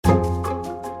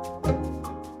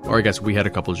Or I guess we had a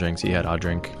couple drinks. He had a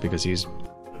drink because he's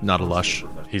not a lush.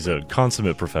 He's a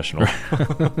consummate professional.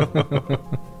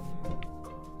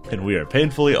 And we are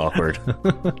painfully awkward.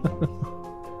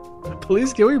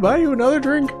 Please, can we buy you another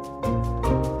drink?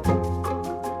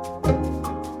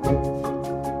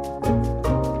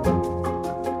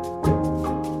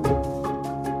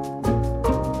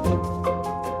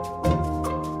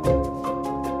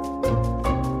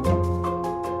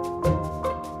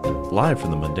 Live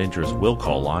from the Mundangerous Will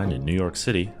Call line in New York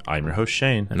City, I'm your host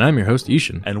Shane. And I'm your host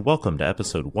Ishan. And welcome to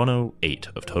episode 108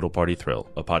 of Total Party Thrill,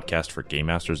 a podcast for game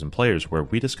masters and players where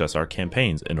we discuss our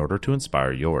campaigns in order to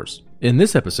inspire yours. In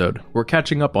this episode, we're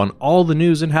catching up on all the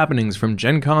news and happenings from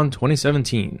Gen Con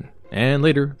 2017. And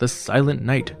later, the Silent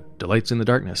Night delights in the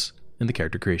darkness in the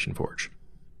Character Creation Forge.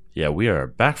 Yeah, we are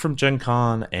back from Gen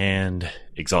Con and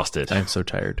exhausted. I'm so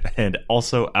tired. And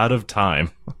also out of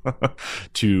time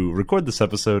to record this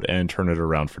episode and turn it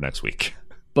around for next week.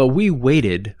 But we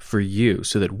waited for you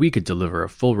so that we could deliver a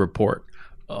full report.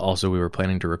 Also, we were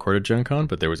planning to record at Gen Con,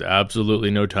 but there was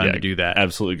absolutely no time to do that.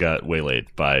 Absolutely got waylaid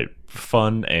by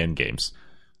fun and games.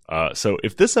 So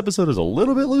if this episode is a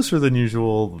little bit looser than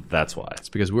usual, that's why. It's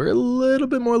because we're a little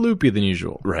bit more loopy than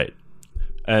usual. Right.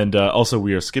 And also,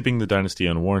 we are skipping the Dynasty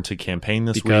Unwarranted campaign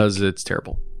this week. Because it's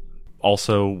terrible.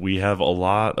 Also, we have a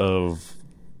lot of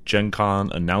Gen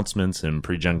Con announcements and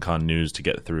pre-Gen Con news to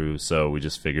get through, so we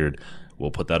just figured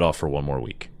we'll put that off for one more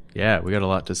week. Yeah, we got a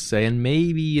lot to say, and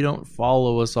maybe you don't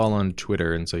follow us all on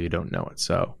Twitter, and so you don't know it.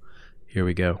 So, here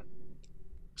we go.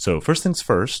 So first things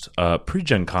first,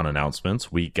 pre-Gen Con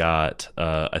announcements. We got,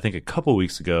 I think a couple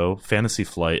weeks ago, Fantasy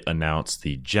Flight announced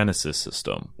the Genesis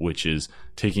system, which is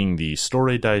taking the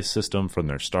story dice system from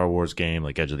their Star Wars game,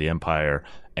 like Edge of the Empire,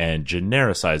 and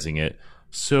genericizing it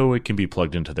so it can be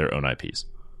plugged into their own IPs.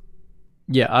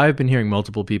 Yeah, I've been hearing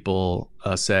multiple people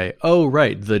say, oh,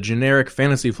 right, the generic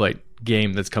Fantasy Flight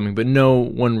game that's coming, but no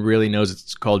one really knows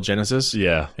it's called Genesis.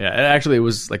 Yeah. Actually, it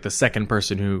was like the second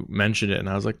person who mentioned it, and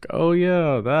I was like, oh,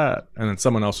 yeah, that. And then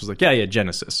someone else was like, yeah,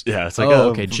 Genesis. Yeah, it's like,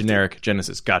 okay, generic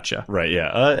Genesis, gotcha. Right,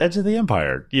 yeah. Edge of the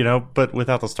Empire, but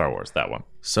without the Star Wars, that one.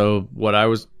 So what I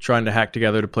was trying to hack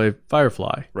together to play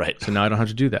Firefly. Right. So now I don't have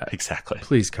to do that. Exactly.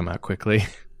 Please come out quickly.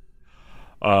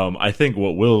 I think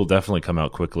what will definitely come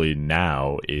out quickly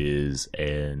now is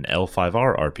an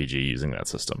L5R RPG using that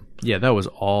system. Yeah, that was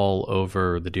all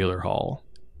over the dealer hall.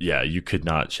 Yeah, you could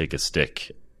not shake a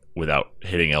stick without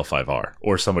hitting L5R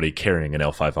or somebody carrying an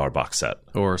L5R box set.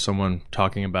 Or someone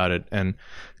talking about it and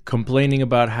complaining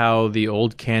about how the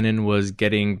old canon was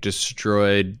getting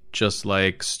destroyed just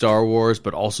like Star Wars,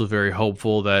 but also very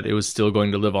hopeful that it was still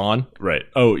going to live on. Right.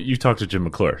 Oh, you talked to Jim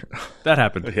McClure. That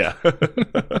happened. Yeah.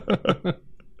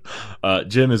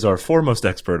 Jim is our foremost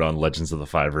expert on Legends of the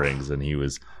Five Rings, and he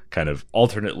was kind of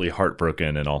alternately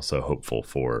heartbroken and also hopeful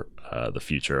for the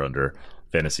future under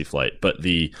Fantasy Flight. But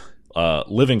the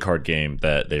living card game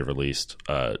that they released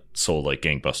sold like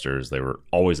gangbusters. They were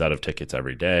always out of tickets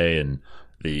every day, and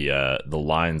the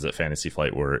lines at Fantasy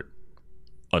Flight were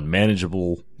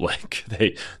unmanageable. Like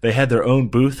they had their own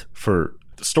booth for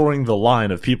storing the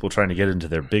line of people trying to get into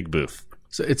their big booth.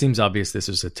 So it seems obvious this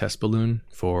is a test balloon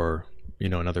for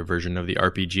another version of the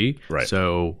RPG. Right.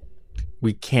 So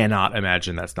we cannot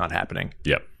imagine that's not happening.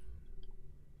 Yep.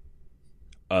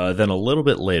 Then a little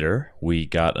bit later, we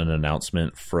got an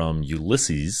announcement from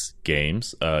Ulysses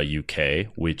Games,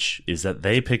 UK, which is that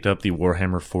they picked up the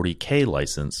Warhammer 40k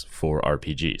license for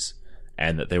RPGs,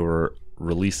 and that they were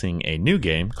releasing a new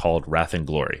game called Wrath and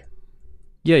Glory.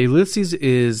 Yeah, Ulysses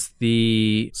is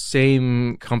the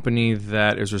same company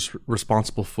that is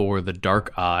responsible for The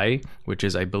Dark Eye, which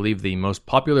is, I believe, the most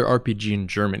popular RPG in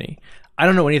Germany. I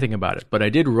don't know anything about it, but I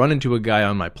did run into a guy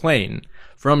on my plane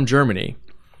from Germany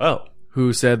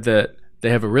who said that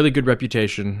they have a really good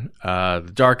reputation.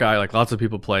 The Dark Eye, like lots of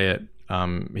people play it.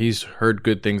 He's heard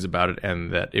good things about it,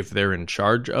 and that if they're in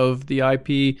charge of the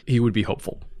IP, he would be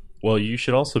hopeful. Well, you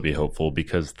should also be hopeful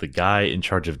because the guy in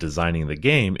charge of designing the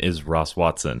game is Ross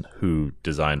Watson, who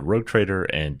designed Rogue Trader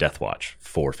and Deathwatch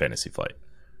for Fantasy Flight.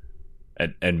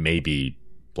 And maybe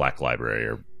Black Library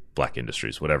or Black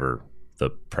Industries, whatever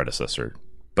the predecessor.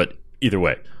 But either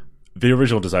way, the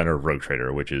original designer of Rogue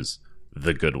Trader, which is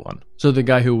the good one. So the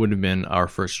guy who would have been our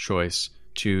first choice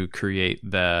to create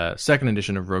the second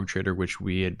edition of Rogue Trader, which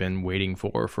we had been waiting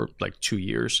for like 2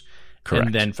 years. Correct.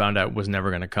 And then found out was never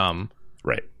going to come.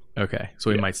 Right. Okay, so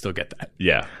we might still get that.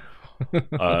 Yeah.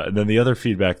 And then the other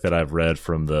feedback that I've read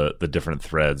from the different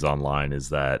threads online is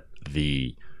that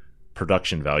the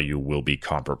production value will be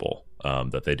comparable,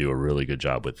 that they do a really good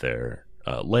job with their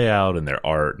layout and their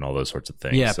art and all those sorts of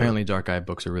things. Yeah, apparently Dark Eye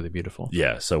books are really beautiful.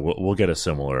 Yeah, so we'll get a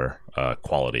similar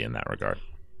quality in that regard.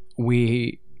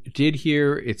 We did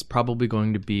hear it's probably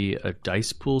going to be a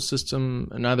dice pool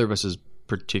system. Neither of us is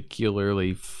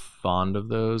particularly fond of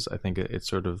those. I think it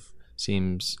sort of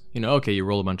seems, okay, you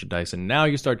roll a bunch of dice and now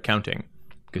you start counting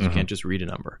because you can't just read a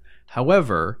number.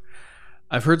 However,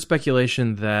 I've heard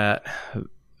speculation that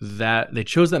they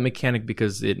chose that mechanic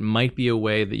because it might be a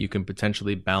way that you can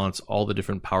potentially balance all the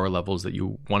different power levels that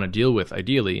you want to deal with,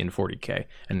 ideally, in 40k.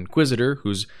 An Inquisitor,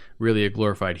 who's really a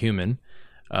glorified human,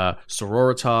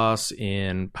 Sororitas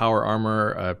in power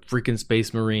armor, a freaking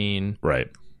Space Marine. Right.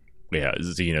 Yeah,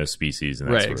 Xeno species. And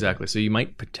that right, sort exactly. So you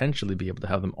might potentially be able to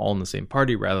have them all in the same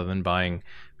party rather than buying,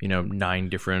 9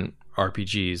 different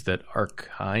RPGs that are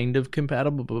kind of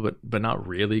compatible, but not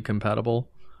really compatible.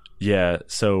 Yeah,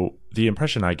 so the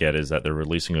impression I get is that they're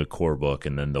releasing a core book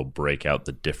and then they'll break out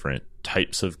the different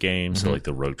types of games, so like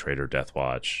the Rogue Trader, Death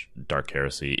Watch, Dark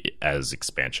Heresy, as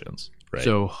expansions. Right.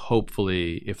 So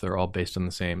hopefully, if they're all based on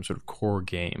the same sort of core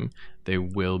game, they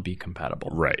will be compatible.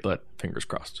 Right. But fingers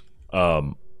crossed.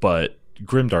 But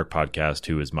Grimdark Podcast,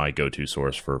 who is my go-to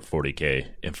source for 40k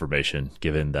information,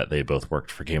 given that they both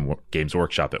worked for Games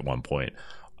Workshop at one point,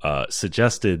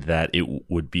 suggested that it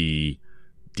would be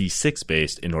D6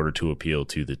 based in order to appeal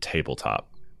to the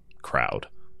tabletop crowd,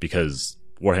 because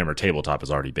Warhammer Tabletop is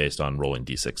already based on rolling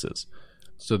D6s.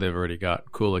 So they've already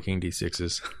got cool looking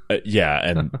D6s.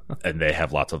 Yeah, and they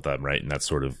have lots of them, right? And that's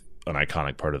sort of an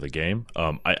iconic part of the game.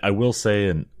 I will say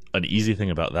an easy thing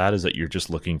about that is that you're just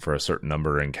looking for a certain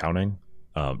number and counting.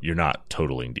 You're not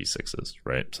totaling D6s,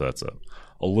 right? So that's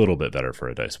a little bit better for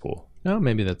a dice pool. No,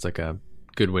 maybe that's like a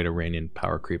good way to rein in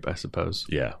power creep, I suppose.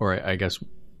 Yeah. Or I guess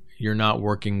you're not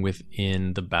working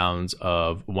within the bounds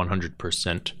of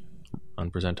 100% on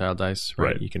percentile dice,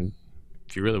 right? You can,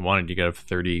 if you really wanted, you could have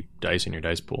 30 dice in your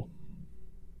dice pool.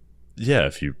 Yeah,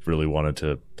 if you really wanted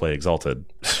to play Exalted.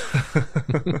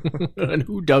 And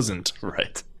who doesn't?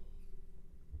 Right.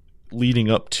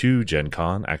 Leading up to Gen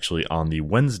Con, actually on the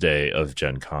Wednesday of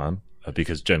Gen Con,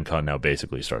 because Gen Con now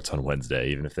basically starts on Wednesday,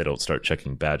 even if they don't start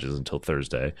checking badges until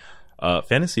Thursday,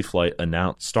 Fantasy Flight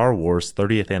announced Star Wars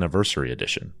 30th Anniversary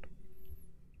Edition.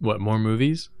 What, more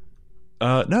movies?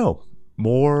 No.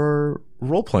 More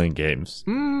role-playing games.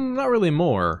 Not really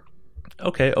more.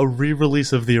 Okay, a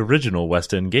re-release of the original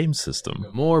West End game system.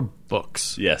 More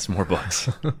books. Yes, more books.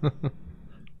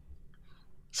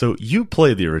 So you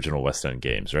play the original West End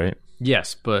games, right?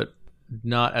 Yes, but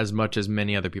not as much as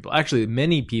many other people. Actually,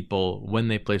 many people, when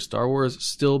they play Star Wars,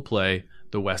 still play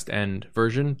the West End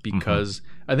version because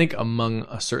I think among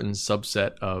a certain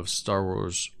subset of Star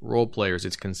Wars role players,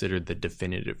 it's considered the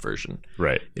definitive version.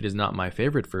 Right. It is not my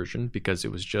favorite version because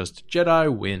it was just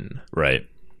Jedi win. Right.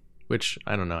 Which,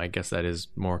 I don't know, I guess that is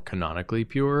more canonically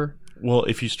pure. Well,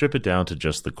 if you strip it down to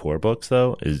just the core books,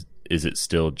 though, is it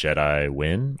still Jedi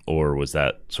win, or was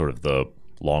that sort of the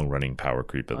long-running power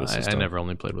creep of the system? I never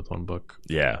only played with one book.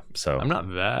 Yeah, so... I'm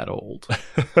not that old.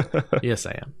 Yes,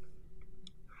 I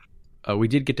am. We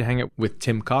did get to hang out with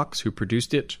Tim Cox, who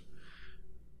produced it.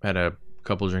 Had a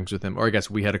couple drinks with him. Or I guess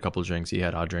we had a couple drinks. He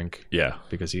had a drink. Yeah.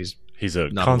 Because he's a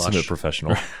not consummate lush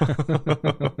professional.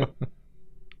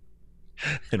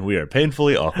 And we are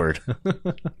painfully awkward.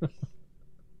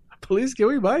 Please, can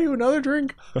we buy you another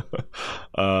drink?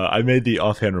 I made the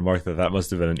offhand remark that must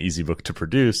have been an easy book to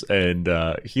produce, and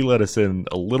he let us in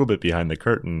a little bit behind the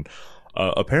curtain.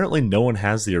 Apparently, no one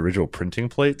has the original printing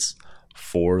plates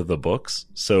for the books,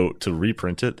 so to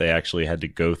reprint it, they actually had to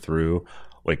go through,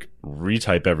 like,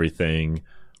 retype everything,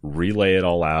 relay it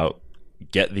all out,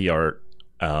 get the art,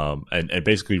 and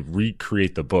basically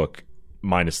recreate the book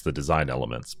minus the design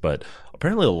elements. But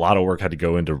apparently a lot of work had to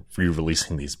go into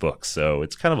re-releasing these books, so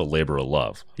it's kind of a labor of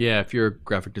love. Yeah, if you're a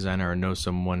graphic designer or know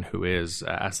someone who is,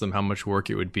 ask them how much work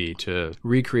it would be to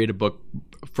recreate a book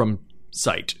from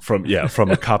sight. From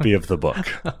a copy of the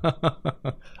book.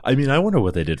 I mean, I wonder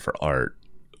what they did for art.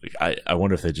 I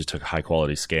wonder if they just took high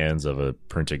quality scans of a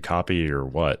printed copy or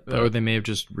what. Or they may have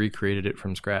just recreated it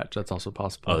from scratch. That's also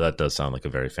possible. Oh, that does sound like a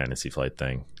very Fantasy Flight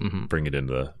thing. Bring it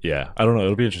into the... Yeah, I don't know.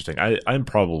 It'll be interesting. I'm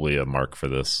probably a mark for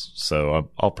this, so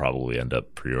I'll probably end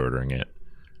up pre-ordering it.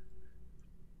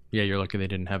 Yeah, you're lucky they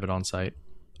didn't have it on site.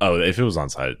 Oh, if it was on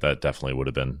site, that definitely would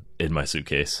have been in my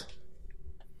suitcase.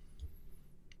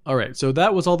 All right, so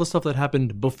that was all the stuff that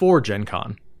happened before Gen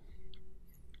Con.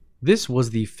 This was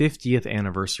the 50th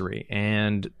anniversary,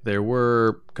 and there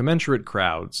were commensurate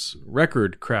crowds,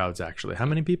 record crowds, actually. How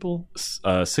many people?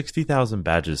 60,000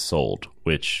 badges sold,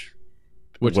 which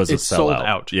was a sellout. Sold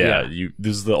out. Yeah.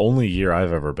 This is the only year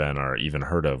I've ever been or even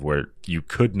heard of where you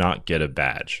could not get a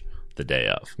badge the day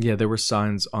of. Yeah, there were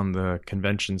signs on the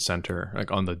convention center,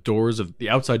 like on the doors of the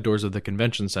outside doors of the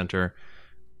convention center,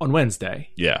 on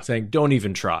Wednesday. Yeah. Saying, don't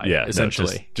even try,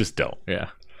 essentially. No, just don't. Yeah.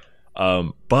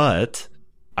 But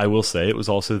I will say it was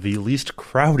also the least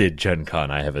crowded Gen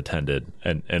Con I have attended,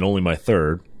 and only my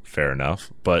third, fair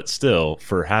enough. But still,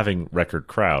 for having record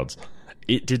crowds,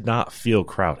 it did not feel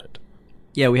crowded.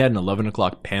 Yeah, we had an 11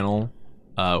 o'clock panel,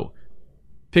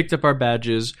 picked up our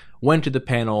badges, went to the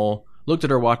panel, looked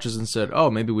at our watches and said, oh,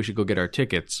 maybe we should go get our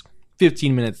tickets.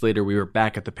 15 minutes later, we were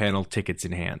back at the panel, tickets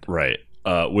in hand. Right.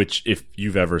 Which, if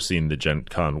you've ever seen the Gen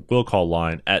Con will call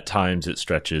line, at times it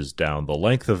stretches down the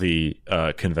length of the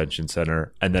convention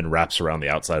center and then wraps around the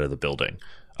outside of the building.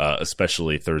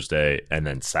 Especially Thursday and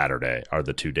then Saturday are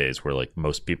the 2 days where like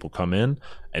most people come in,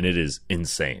 and it is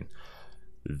insane.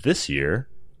 This year,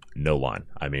 no line.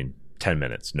 I mean, 10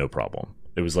 minutes, no problem.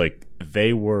 It was like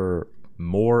they were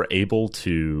more able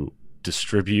to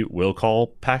distribute will call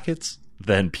packets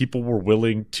than people were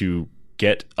willing to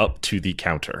get up to the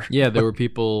counter. Yeah, there were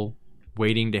people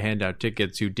waiting to hand out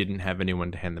tickets who didn't have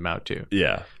anyone to hand them out to.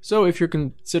 Yeah. So if you're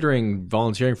considering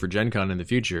volunteering for Gen Con in the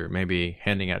future, maybe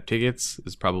handing out tickets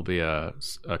is probably a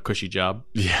cushy job.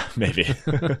 Yeah, maybe.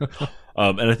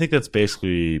 And I think that's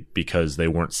basically because they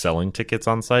weren't selling tickets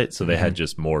on site, so they had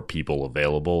just more people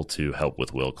available to help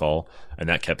with will call, and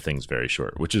that kept things very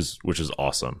short, which is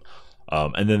awesome.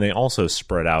 And then they also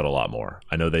spread out a lot more.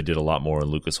 I know they did a lot more in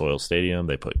Lucas Oil Stadium.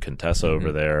 They put Contessa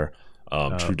over there.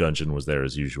 True Dungeon was there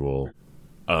as usual.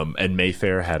 And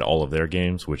Mayfair had all of their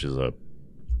games, which is a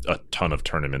ton of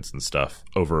tournaments and stuff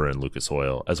over in Lucas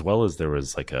Oil, as well as there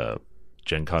was like a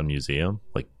Gen Con museum,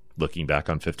 like looking back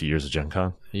on 50 years of Gen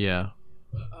Con. Yeah.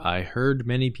 I heard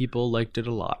many people liked it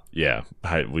a lot. Yeah,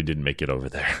 we didn't make it over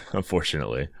there,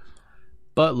 unfortunately.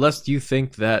 But lest you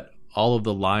think that all of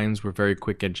the lines were very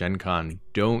quick at Gen Con,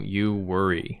 don't you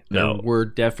worry. There were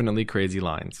definitely crazy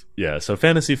lines. Yeah, so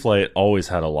Fantasy Flight always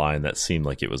had a line that seemed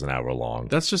like it was an hour long.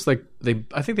 That's just like,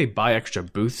 I think they buy extra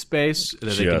booth space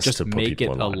that they can just make it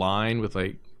a line with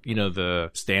like, you know, the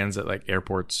stands at like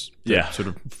airports that sort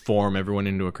of form everyone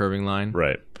into a curving line.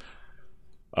 Right.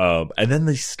 And then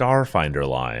the Starfinder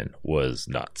line was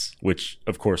nuts, which,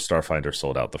 of course, Starfinder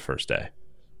sold out the first day.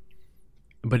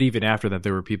 But even after that,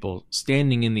 there were people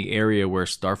standing in the area where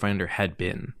Starfinder had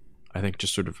been, I think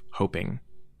just sort of hoping.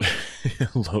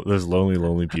 Those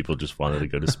lonely people just wanted to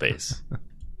go to space.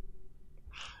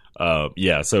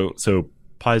 Yeah, so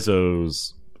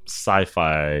Paizo's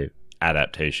sci-fi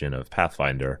adaptation of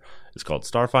Pathfinder is called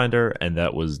Starfinder, and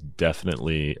that was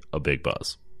definitely a big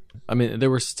buzz. I mean,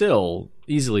 there were still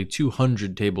easily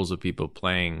 200 tables of people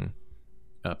playing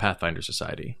Pathfinder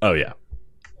Society. Oh, yeah.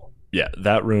 Yeah,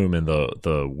 that room and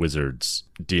the Wizards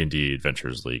D&D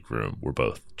Adventures League room were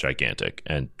both gigantic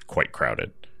and quite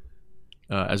crowded.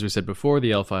 As we said before,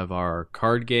 the L5R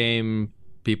card game,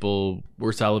 people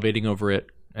were salivating over it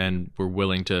and were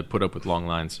willing to put up with long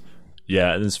lines.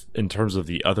 Yeah, and in terms of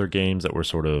the other games that were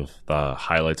sort of the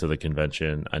highlights of the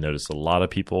convention, I noticed a lot of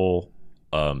people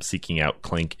seeking out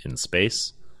Clink in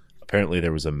space. Apparently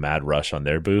there was a mad rush on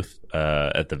their booth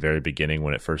at the very beginning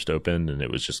when it first opened, and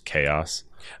it was just chaos.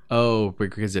 Oh,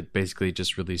 because it basically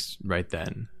just released right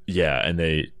then. Yeah, and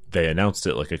they announced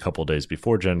it like a couple days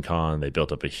before Gen Con. They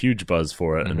built up a huge buzz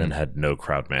for it and then had no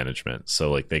crowd management.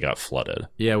 So like they got flooded.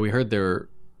 Yeah, we heard there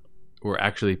were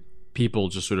actually people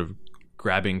just sort of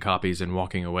grabbing copies and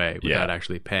walking away without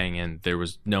actually paying, and there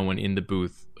was no one in the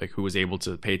booth like who was able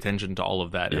to pay attention to all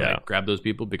of that and like grab those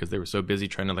people because they were so busy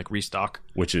trying to like restock,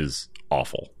 which is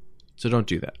awful. So don't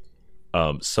do that.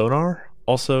 Sonar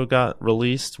also got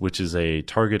released, which is a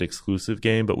Target exclusive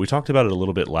game, but we talked about it a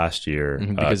little bit last year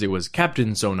because it was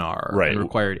Captain Sonar, right? And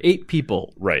required 8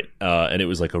 people, right? And it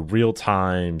was like a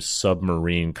real-time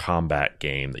submarine combat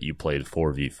game that you played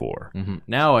 4v4.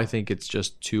 Now I think it's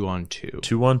just 2-on-2,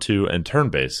 2-on-2, and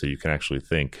turn-based, so you can actually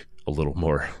think a little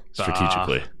more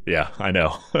strategically. Yeah, I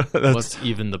know. What's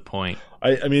even the point?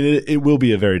 I mean, it will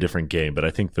be a very different game, but I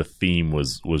think the theme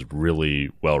was really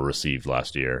well received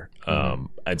last year.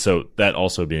 And so that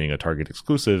also being a Target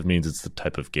exclusive means it's the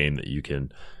type of game that you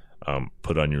can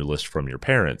put on your list from your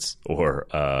parents, or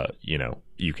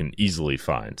you can easily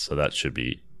find. So that should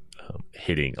be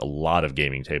hitting a lot of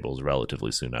gaming tables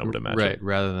relatively soon, I would imagine. Right,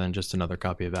 rather than just another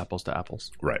copy of Apples to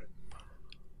Apples. Right.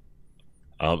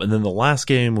 And then the last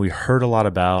game we heard a lot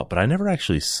about, but I never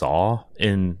actually saw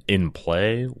in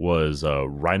play, was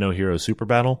Rhino Hero Super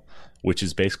Battle, which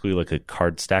is basically like a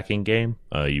card stacking game.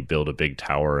 You build a big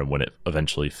tower, and when it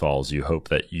eventually falls, you hope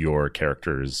that your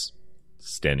character is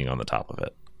standing on the top of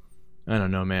it. I don't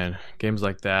know, man. Games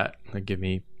like that give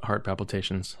me heart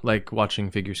palpitations, like watching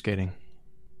figure skating.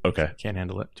 Okay. Can't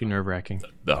handle it. Too nerve-wracking.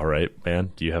 All right,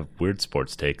 man. Do you have weird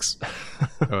sports takes?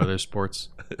 Oh, there's sports.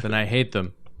 Then I hate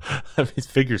them. I mean,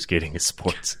 figure skating is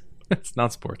sports. It's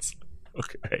not sports.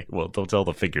 Okay, well, don't tell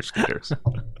the figure skaters.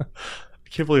 I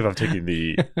can't believe I'm taking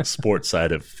the sports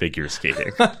side of figure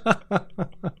skating.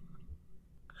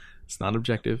 It's not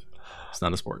objective. It's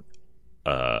not a sport.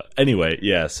 Anyway,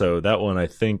 yeah, so that one I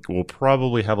think will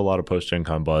probably have a lot of post-Gen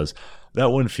Con buzz.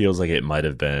 That one feels like it might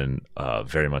have been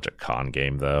very much a con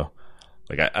game, though.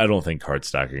 Like, I don't think card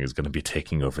stacking is going to be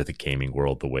taking over the gaming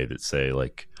world the way that, say,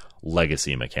 like,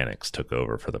 legacy mechanics took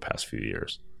over for the past few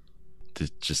years.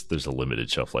 There's a limited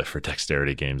shelf life for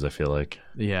dexterity games, I feel like.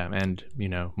 Yeah, and,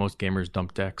 most gamers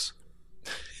dump decks.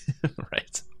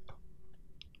 Right.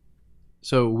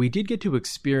 So we did get to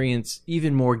experience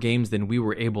even more games than we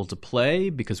were able to play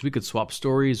because we could swap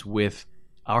stories with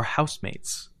our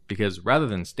housemates. Because rather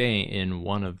than stay in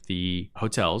one of the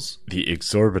hotels... The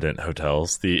exorbitant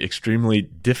hotels, the extremely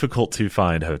difficult to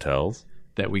find hotels.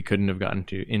 That we couldn't have gotten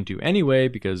into anyway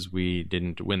because we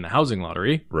didn't win the housing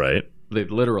lottery. Right. The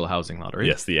literal housing lottery.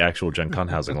 Yes, the actual Gen Con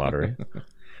housing lottery.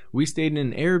 We stayed in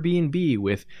an Airbnb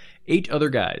with 8 other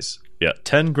guys. Yeah,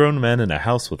 10 grown men in a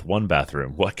house with 1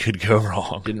 bathroom. What could go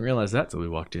wrong? Didn't realize that till we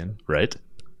walked in. Right?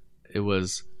 It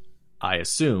was, I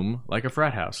assume, like a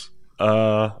frat house.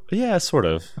 Yeah, sort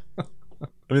of. I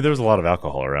mean, there was a lot of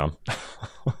alcohol around.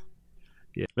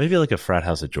 Yeah. Maybe like a frat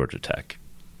house at Georgia Tech.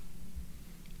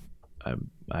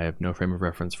 I have no frame of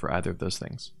reference for either of those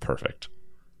things. Perfect.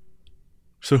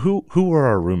 So who were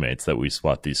our roommates that we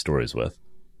swapped these stories with?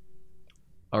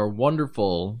 Our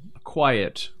wonderful,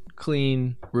 quiet,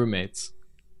 clean roommates.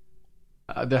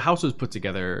 The house was put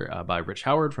together by Rich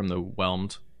Howard from the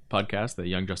Whelmed podcast, the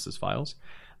Young Justice Files.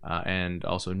 And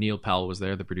also Neil Powell was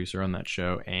there, the producer on that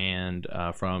show, and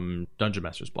from Dungeon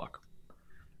Master's block.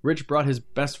 Rich brought his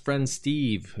best friend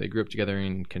Steve. They grew up together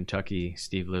in Kentucky.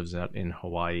 Steve lives out in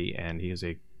Hawaii, and he is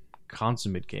a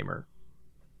consummate gamer.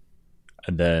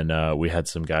 And then we had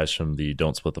some guys from the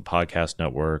Don't Split the Podcast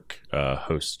Network,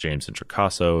 hosts James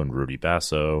Introcaso and Rudy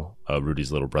Basso,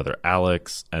 Rudy's little brother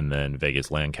Alex, and then Vegas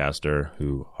Lancaster,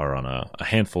 who are on a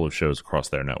handful of shows across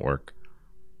their network.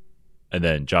 And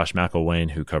then Josh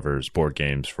McElwain, who covers board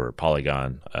games for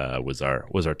Polygon, was our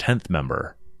 10th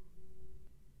member.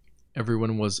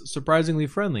 Everyone was surprisingly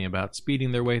friendly about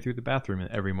speeding their way through the bathroom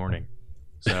every morning.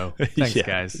 So, thanks,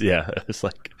 guys. Yeah, it's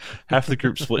like half the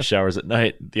group split showers at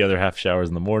night, the other half showers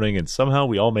in the morning, and somehow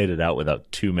we all made it out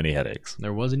without too many headaches.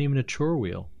 There wasn't even a chore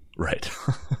wheel. Right.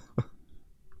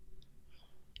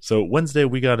 So Wednesday,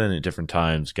 we got in at different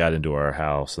times, got into our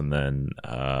house, and then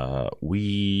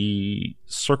we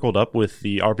circled up with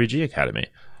the RPG Academy.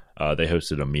 They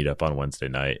hosted a meetup on Wednesday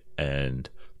night and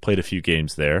played a few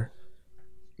games there.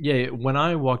 Yeah, when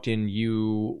I walked in,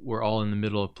 you were all in the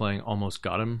middle of playing Almost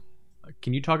Got Him.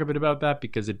 Can you talk a bit about that?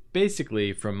 Because it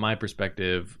basically, from my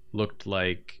perspective, looked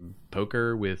like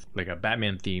poker with like a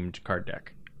Batman-themed card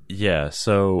deck. Yeah,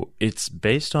 so it's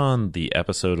based on the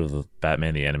episode of the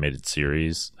Batman the Animated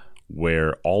Series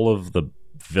where all of the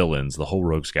villains, the whole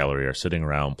rogues gallery, are sitting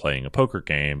around playing a poker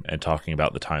game and talking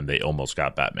about the time they almost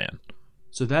got Batman.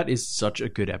 So that is such a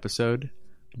good episode.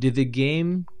 Did the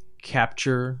game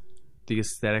capture the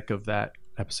aesthetic of that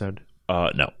episode?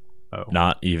 No. Oh.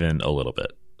 Not even a little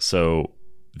bit. So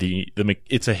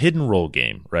it's a hidden role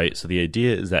game, right? So the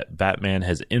idea is that Batman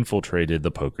has infiltrated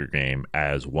the poker game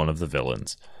as one of the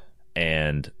villains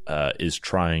and is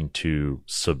trying to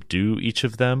subdue each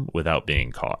of them without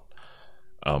being caught.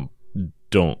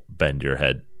 Don't bend your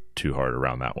head too hard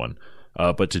around that one.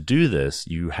 But to do this,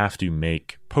 you have to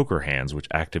make poker hands which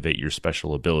activate your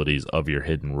special abilities of your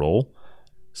hidden role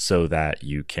so that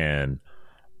you can,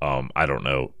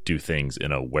 do things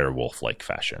in a werewolf-like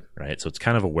fashion, right? So it's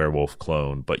kind of a werewolf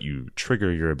clone, but you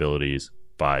trigger your abilities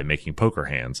by making poker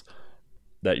hands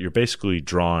that you're basically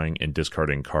drawing and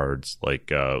discarding cards like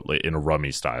in a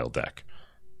rummy-style deck.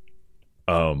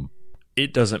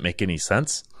 It doesn't make any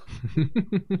sense.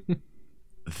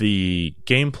 The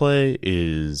gameplay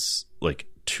is like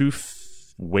too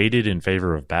weighted in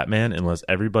favor of Batman unless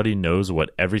everybody knows what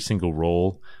every single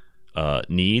role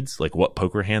needs, like what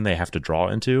poker hand they have to draw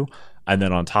into. And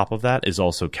then on top of that is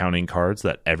also counting cards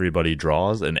that everybody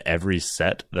draws in every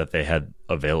set that they had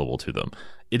available to them.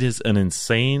 It is an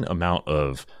insane amount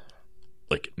of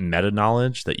like meta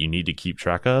knowledge that you need to keep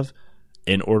track of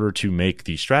in order to make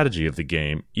the strategy of the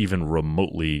game even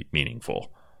remotely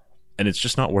meaningful. And it's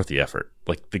just not worth the effort.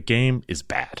 Like, the game is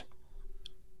bad.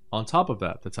 On top of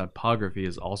that, the typography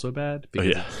is also bad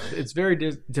because it's very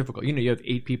difficult. You have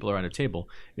 8 people around a table.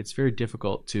 It's very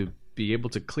difficult to be able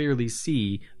to clearly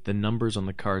see the numbers on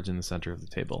the cards in the center of the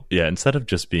table. Yeah, instead of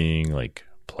just being like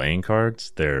playing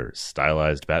cards. They're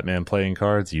stylized Batman playing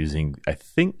cards using, I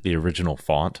think, the original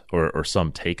font or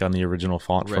some take on the original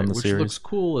font from the which series. Looks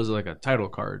cool as like a title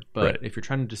card, but Right. if you're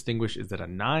trying to distinguish is that a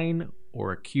 9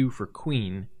 or a Q for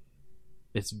Queen,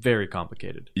 it's very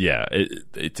complicated. Yeah,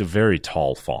 it's a very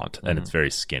tall font and it's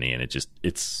very skinny, and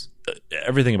it's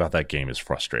everything about that game is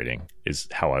frustrating, is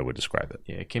how I would describe it.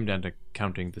 Yeah, it came down to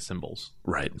counting the symbols.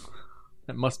 Right.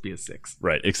 That must be a 6.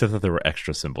 Right, except that there were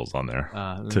extra symbols on there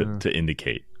to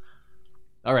indicate.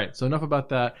 All right, so enough about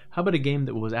that. How about a game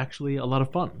that was actually a lot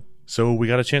of fun? So we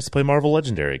got a chance to play Marvel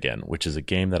Legendary again, which is a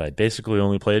game that I basically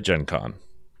only play at Gen Con.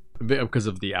 Because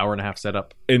of the hour-and-a-half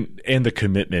setup? And the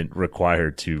commitment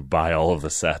required to buy all of the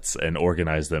sets and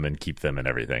organize them and keep them and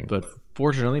everything. But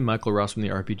fortunately, Michael Ross from the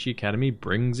RPG Academy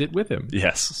brings it with him.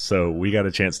 Yes, so we got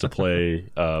a chance to play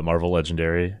Marvel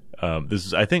Legendary. This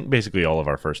is, I think, basically all of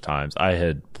our first times. I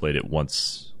had played it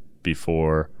once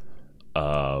before,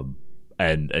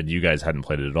 and you guys hadn't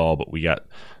played it at all, but we got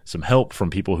some help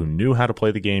from people who knew how to play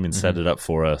the game and set it up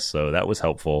for us, so that was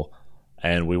helpful,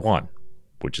 and we won,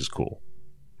 which is cool.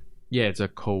 Yeah, it's a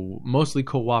mostly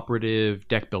cooperative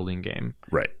deck building game.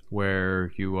 Right.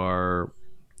 Where you are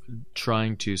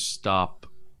trying to stop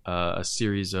a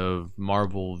series of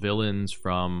Marvel villains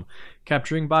from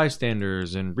capturing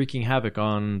bystanders and wreaking havoc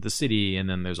on the city. And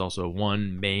then there's also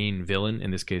one main villain.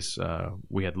 In this case,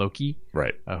 we had Loki.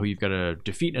 Right. Who you've got to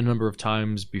defeat a number of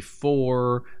times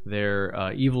before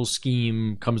their evil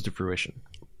scheme comes to fruition.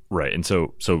 Right, and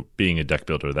so being a deck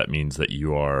builder, that means that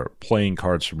you are playing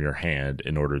cards from your hand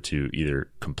in order to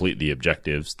either complete the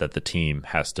objectives that the team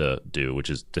has to do, which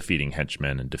is defeating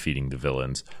henchmen and defeating the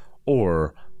villains,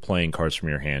 or playing cards from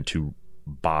your hand to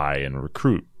buy and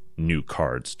recruit new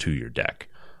cards to your deck,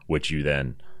 which you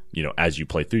then, as you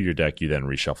play through your deck, you then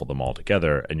reshuffle them all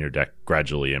together, and your deck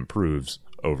gradually improves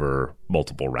over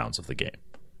multiple rounds of the game.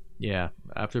 Yeah,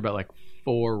 after about like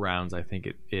 4 rounds, I think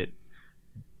it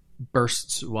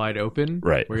bursts wide open,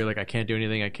 right? Where you're like, I can't do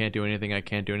anything, I can't do anything, I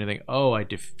can't do anything. Oh, I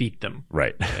defeat them.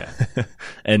 Right. Yeah.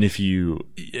 And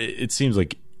it seems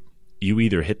like you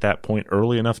either hit that point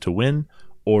early enough to win,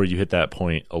 or you hit that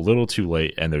point a little too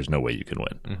late and there's no way you can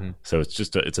win. Mm-hmm. So it's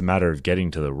just it's a matter of getting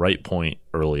to the right point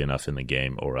early enough in the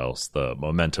game, or else the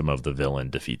momentum of the villain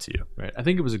defeats you. Right. I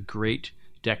think it was a great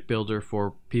deck builder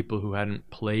for people who hadn't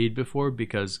played before,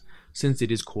 because since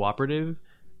it is cooperative,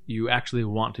 you actually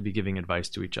want to be giving advice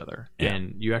to each other. Yeah.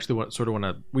 And you actually want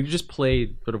to, we just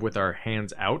play sort of with our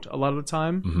hands out a lot of the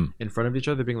time in front of each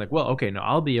other, being like, well, okay, now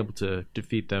I'll be able to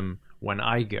defeat them when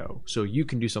I go, so you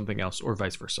can do something else, or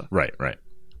vice versa. Right.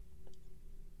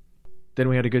 Then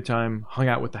we had a good time, hung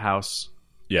out with the house.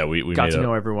 Yeah, we got made to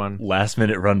know everyone. Last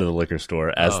minute run to the liquor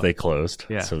store as they closed.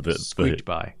 Yeah, so squeaked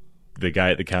by. The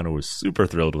guy at the counter was super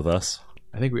thrilled with us.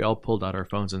 I think we all pulled out our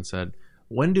phones and said,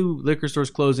 when do liquor stores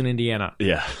close in Indiana?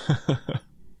 Yeah.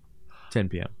 10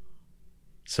 p.m.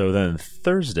 So then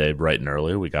Thursday, bright and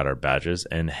early, we got our badges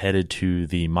and headed to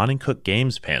the Monty Cook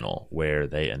Games panel, where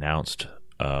they announced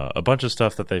a bunch of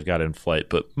stuff that they've got in flight,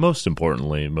 but most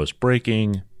importantly, most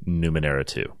breaking, Numenera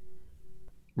 2.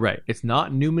 Right. It's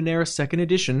not Numenera 2nd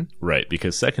edition. Right,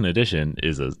 because 2nd edition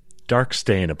is a dark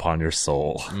stain upon your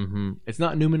soul. Mm-hmm. It's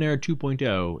not Numenera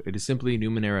 2.0. It is simply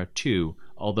Numenera 2,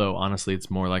 although honestly it's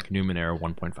more like Numenera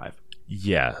 1.5.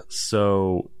 Yeah,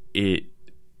 so it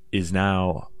is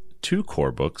now 2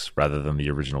 core books rather than the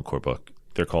original core book.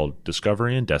 They're called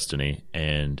Discovery and Destiny,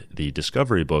 and the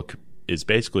Discovery book is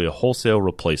basically a wholesale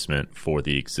replacement for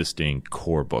the existing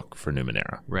core book for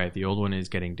Numenera. Right, the old one is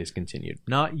getting discontinued.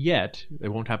 Not yet. It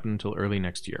won't happen until early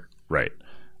next year. Right.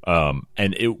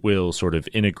 And it will sort of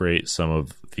integrate some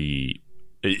of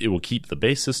it will keep the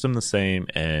base system the same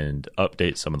and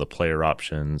update some of the player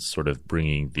options, sort of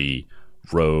bringing the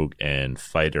rogue and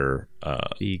fighter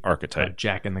the archetype.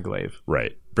 Jack and the Glaive.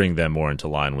 Right. Bring them more into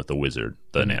line with the wizard,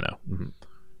 the nano.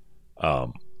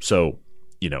 Mm-hmm. So,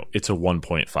 it's a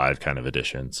 1.5 kind of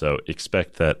edition. So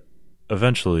expect that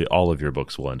eventually all of your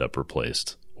books will end up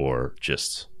replaced or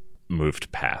just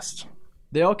moved past.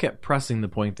 They all kept pressing the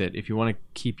point that if you want to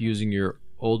keep using your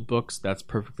old books, that's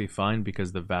perfectly fine,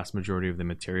 because the vast majority of the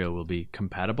material will be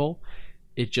compatible.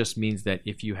 It just means that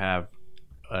if you have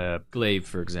a glaive,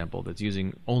 for example, that's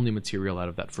using only material out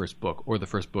of that first book, or the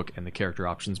first book and the character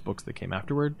options books that came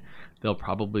afterward, they'll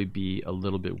probably be a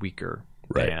little bit weaker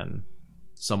than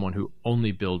someone who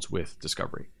only builds with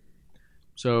Discovery.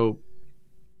 So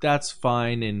that's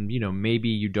fine, and maybe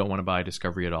you don't want to buy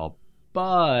Discovery at all,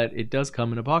 but it does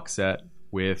come in a box set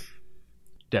with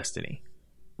Destiny.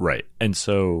 Right. And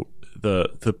so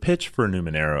the pitch for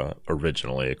Numenera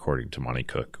originally, according to Monty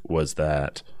Cook, was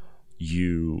that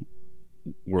you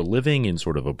were living in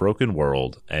sort of a broken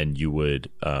world, and you would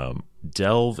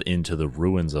delve into the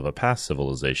ruins of a past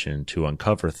civilization to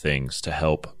uncover things to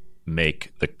help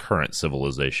make the current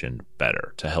civilization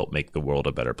better, to help make the world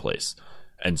a better place.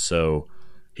 And so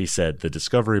he said the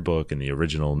Discovery book and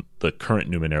the current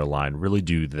Numenera line really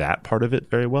do that part of it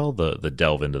very well, the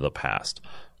delve into the past.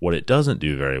 What it doesn't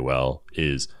do very well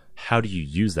is how do you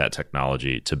use that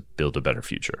technology to build a better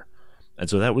future? And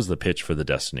so that was the pitch for the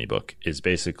Destiny book, is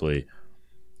basically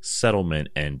settlement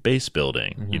and base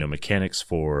building, mechanics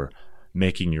for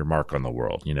making your mark on the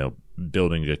world,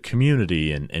 building a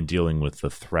community and dealing with the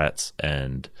threats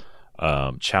and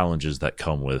challenges that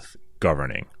come with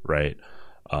governing, right?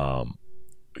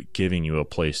 Giving you a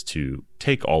place to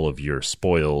take all of your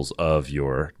spoils of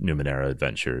your Numenera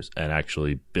adventures and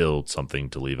actually build something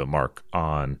to leave a mark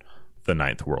on the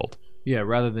ninth world. Yeah,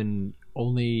 rather than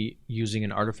only using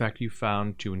an artifact you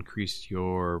found to increase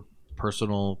your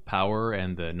personal power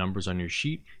and the numbers on your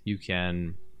sheet, you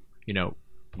can,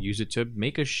 use it to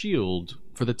make a shield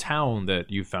for the town that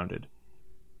you founded.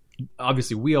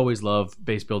 Obviously, we always love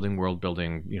base building, world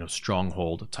building,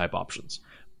 stronghold type options.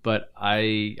 But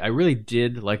I really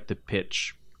did like the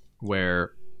pitch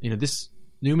where, this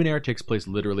Numenera takes place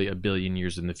literally 1 billion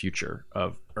years in the future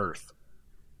of Earth,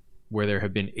 where there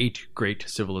have been 8 great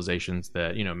civilizations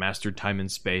that, mastered time and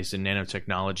space and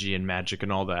nanotechnology and magic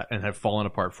and all that, and have fallen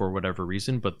apart for whatever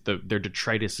reason, but their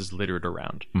detritus is littered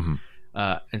around. Mm-hmm.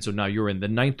 And so now you're in the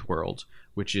ninth world,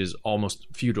 which is almost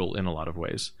feudal in a lot of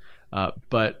ways.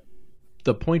 But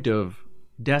the point of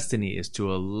Destiny is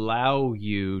to allow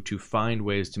you to find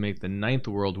ways to make the ninth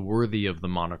world worthy of the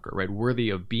moniker, right?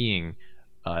 Worthy of being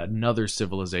another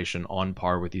civilization on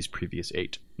par with these previous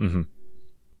 8. Mm-hmm.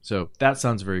 So that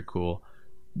sounds very cool.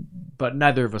 But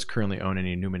neither of us currently own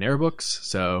any Numenera books,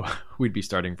 so we'd be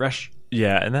starting fresh.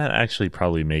 Yeah, and that actually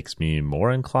probably makes me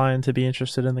more inclined to be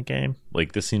interested in the game.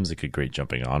 Like, this seems like a great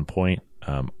jumping on point.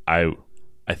 I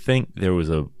think there was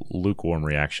a lukewarm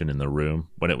reaction in the room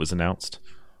when it was announced.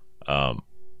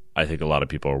 I think a lot of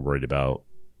people are worried about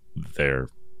their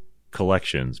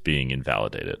collections being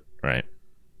invalidated, right?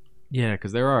 Yeah,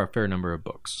 because there are a fair number of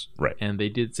books. Right. And they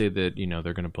did say that,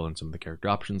 they're going to pull in some of the character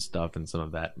option stuff, and some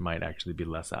of that might actually be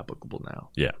less applicable now.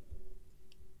 Yeah.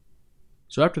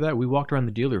 So after that, we walked around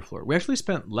the dealer floor. We actually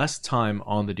spent less time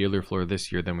on the dealer floor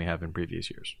this year than we have in previous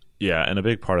years. Yeah, and a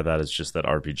big part of that is just that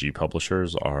RPG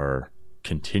publishers are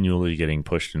continually getting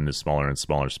pushed into smaller and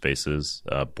smaller spaces.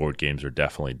 Board games are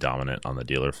definitely dominant on the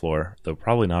dealer floor, though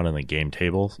probably not in the game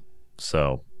table.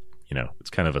 So, it's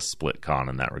kind of a split con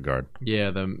in that regard.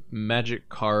 Yeah, the Magic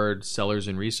card sellers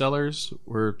and resellers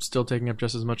were still taking up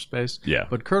just as much space. Yeah.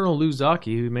 But Colonel Lou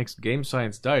Zaki, who makes Game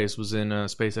Science Dice, was in a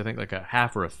space, I think, like a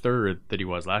half or a third that he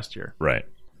was last year. Right.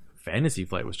 Fantasy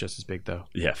Flight was just as big, though.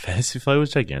 Yeah, Fantasy Flight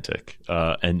was gigantic.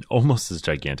 And almost as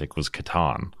gigantic was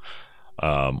Catan.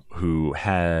 Who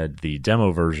had the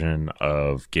demo version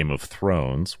of Game of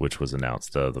Thrones, which was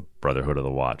announced, the Brotherhood of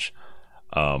the Watch,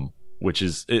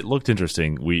 it looked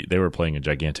interesting. They were playing a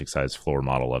gigantic size floor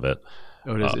model of it.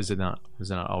 Oh, it is. Is it not? Is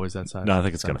it not always that size? No, I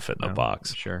think it's going to fit in a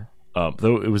box. Sure.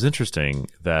 Though it was interesting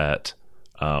that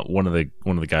one of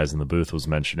the guys in the booth was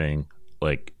mentioning,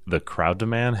 like, the crowd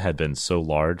demand had been so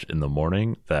large in the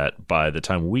morning that by the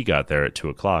time we got there at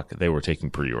 2:00, they were taking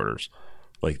pre-orders.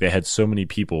 Like, they had so many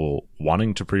people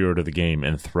wanting to pre-order the game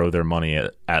and throw their money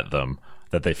at them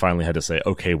that they finally had to say,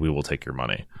 okay, we will take your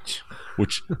money.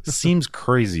 Which seems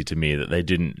crazy to me that they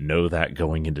didn't know that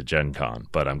going into Gen Con,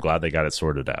 but I'm glad they got it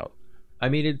sorted out. I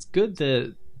mean, it's good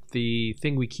that the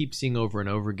thing we keep seeing over and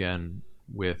over again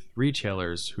with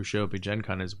retailers who show up at Gen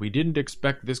Con is, we didn't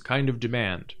expect this kind of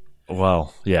demand.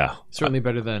 Well, yeah. Certainly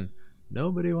better than,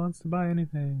 nobody wants to buy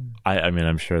anything. I mean,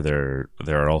 I'm sure there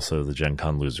are also the Gen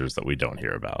Con losers that we don't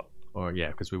hear about. Or, yeah,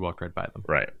 because we walked right by them.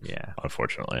 Right. Yeah.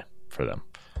 Unfortunately for them.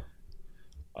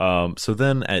 So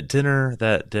then at dinner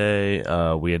that day,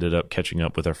 we ended up catching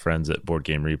up with our friends at Board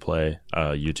Game Replay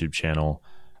YouTube channel.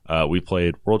 We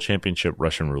played World Championship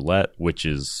Russian Roulette, which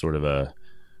is sort of a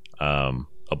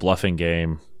bluffing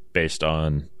game based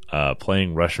on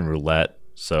playing Russian roulette.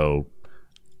 So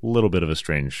a little bit of a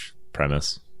strange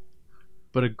premise.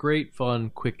 But a great, fun,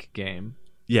 quick game.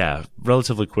 Yeah,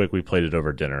 relatively quick. We played it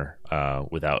over dinner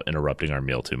without interrupting our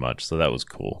meal too much, so that was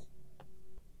cool.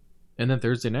 And then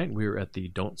Thursday night, we were at the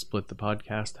Don't Split the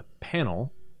Podcast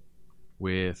panel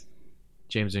with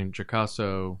James and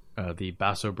Jacasso, the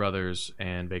Basso brothers,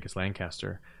 and Vegas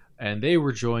Lancaster. And they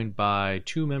were joined by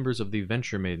 2 members of the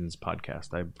Venture Maidens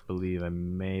podcast. I believe I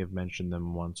may have mentioned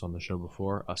them once on the show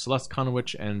before. Celeste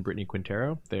Konowich and Brittany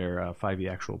Quintero. They're 5e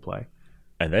actual play.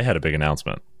 And they had a big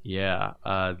announcement. Yeah.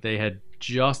 They had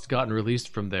just gotten released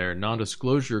from their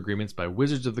non-disclosure agreements by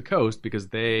Wizards of the Coast because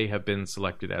they have been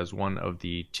selected as one of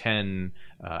the 10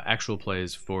 actual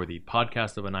plays for the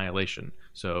Podcast of Annihilation.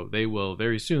 So they will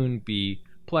very soon be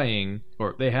playing,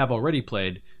 or they have already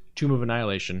played, Tomb of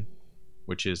Annihilation,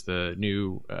 which is the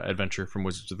new adventure from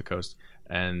Wizards of the Coast,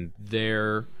 and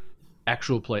their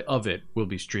actual play of it will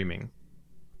be streaming.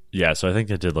 Yeah, so I think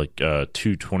they did like 2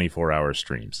 24-hour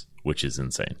streams, which is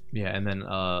insane. Yeah, and then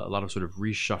a lot of sort of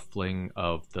reshuffling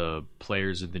of the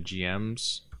players and the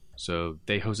GMs. So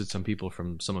they hosted some people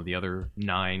from some of the other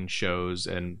 9 shows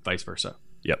and vice versa.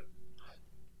 Yep.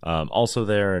 Also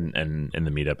there, and in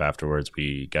the meetup afterwards,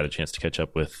 we got a chance to catch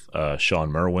up with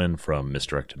Sean Merwin from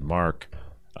Misdirected Mark,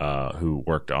 who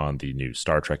worked on the new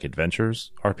Star Trek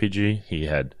Adventures RPG. He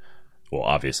had, well,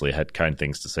 obviously had kind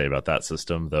things to say about that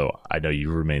system, though I know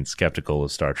you remain skeptical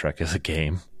of Star Trek as a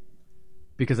game.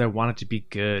 Because I want it to be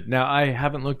good. Now, I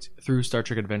haven't looked through Star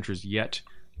Trek Adventures yet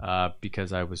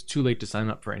because I was too late to sign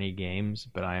up for any games,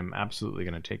 but I am absolutely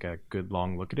going to take a good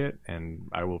long look at it, and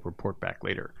I will report back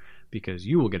later, because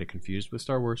you will get it confused with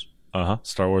Star Wars.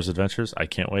 Star Wars Adventures. I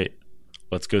can't wait.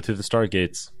 Let's go through the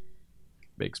Stargates.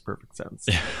 Makes perfect sense.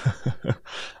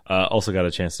 Also got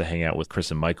a chance to hang out with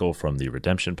Chris and Michael from the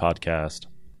Redemption podcast.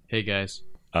 Hey, guys.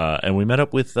 And we met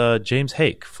up with James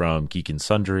Hake from Geek and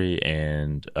Sundry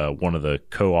and one of the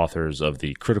co-authors of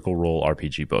the Critical Role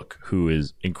RPG book, who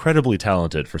is incredibly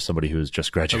talented for somebody who has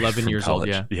just graduated 11 from years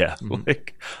college. old, yeah. Yeah, Mm-hmm.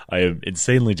 like, I am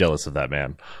insanely jealous of that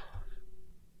man.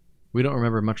 We don't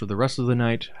remember much of the rest of the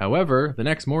night. However, the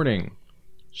next morning,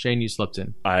 Shane, you slept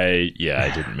in. I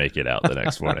didn't make it out the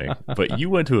next morning, but you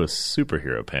went to a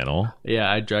superhero panel. Yeah,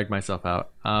 I dragged myself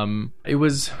out. It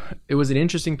was an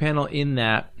interesting panel in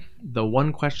that the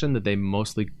one question that they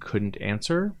mostly couldn't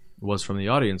answer was from the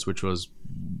audience, which was,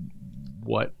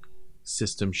 what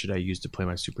system should I use to play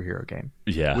my superhero game?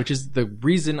 Yeah. Which is the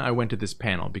reason I went to this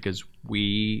panel, because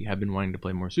we have been wanting to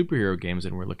play more superhero games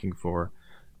and we're looking for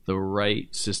the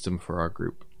right system for our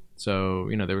group. So,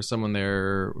 there was someone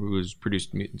there who's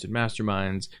produced Mutants and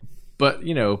Masterminds, but,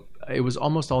 it was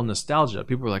almost all nostalgia.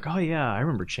 People were like, oh yeah, I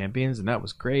remember Champions and that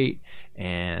was great.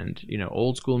 And,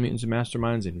 old school Mutants and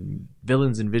Masterminds and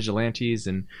Villains and Vigilantes.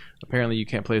 And apparently you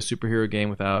can't play a superhero game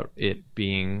without it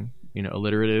being,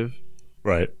 alliterative.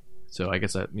 Right. So I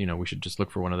guess that, we should just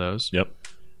look for one of those. Yep.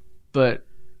 But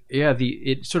yeah,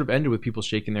 it sort of ended with people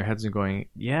shaking their heads and going,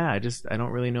 yeah, I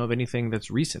don't really know of anything that's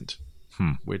recent,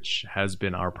 which has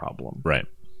been our problem. Right.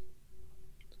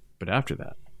 But after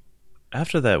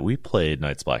that, we played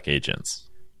Night's Black Agents,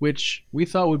 which we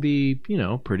thought would be,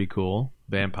 pretty cool.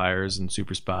 Vampires and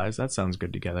super spies. That sounds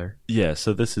good together. Yeah,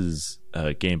 so this is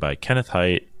a game by Kenneth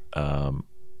Haidt,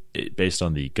 based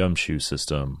on the Gumshoe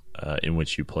system, in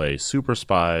which you play super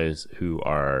spies who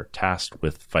are tasked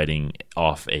with fighting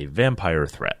off a vampire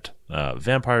threat.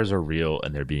 Vampires are real,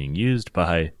 and they're being used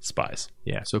by spies.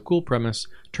 Yeah, so cool premise.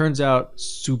 Turns out,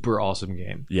 super awesome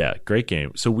game. Yeah, great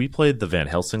game. So we played the Van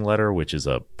Helsing Letter, which is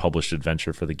a published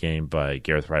adventure for the game by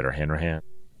Gareth Ryder Hanrahan.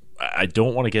 I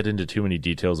don't want to get into too many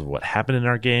details of what happened in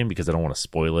our game because I don't want to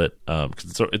spoil it.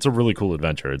 Because it's a really cool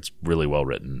adventure. It's really well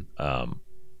written.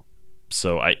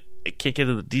 So I can't get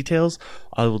into the details.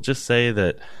 I will just say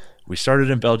that we started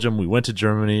in Belgium, we went to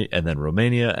Germany, and then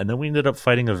Romania, and then we ended up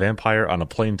fighting a vampire on a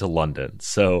plane to London.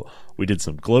 So we did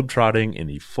some globetrotting in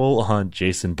the full-on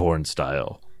Jason Bourne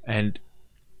style. And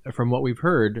from what we've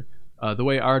heard, the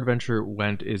way our adventure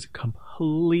went is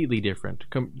completely different.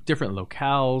 Different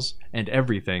locales and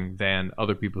everything than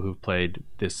other people who've played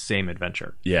this same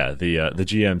adventure. Yeah, the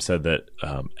GM said that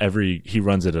he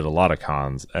runs it at a lot of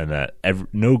cons, and that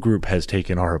no group has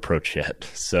taken our approach yet.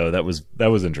 So that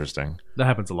was interesting. That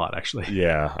happens a lot, actually.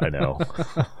 Yeah, I know.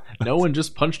 No one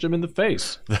just punched him in the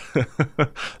face.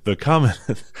 The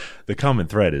common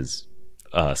thread is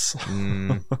us.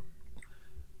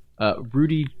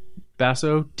 Rudy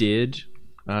Basso did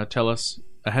tell us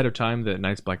ahead of time that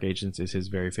Night's Black Agents is his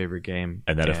very favorite game.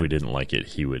 And that if we didn't like it,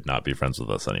 he would not be friends with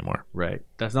us anymore. Right.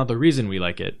 That's not the reason we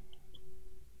like it.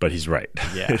 But he's right.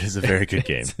 Yeah. It is a very good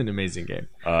game. It's an amazing game.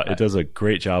 It does a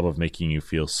great job of making you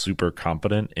feel super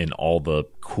competent in all the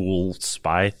cool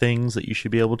spy things that you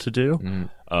should be able to do.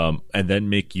 And then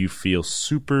make you feel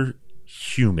super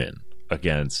human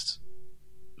against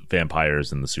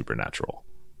vampires and the supernatural.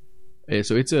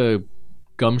 So it's a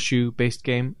Gumshoe-based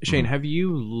game. Shane, have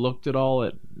you looked at all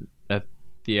at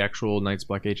the actual Night's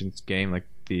Black Agents game, like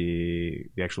the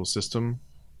actual system?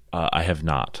 I have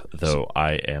not, though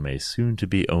I am a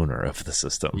soon-to-be owner of the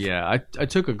system. Yeah, I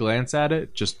took a glance at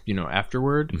it just,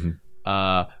 afterward.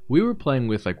 We were playing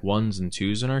with like 1s and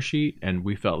 2s in our sheet, and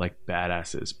we felt like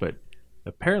badasses. But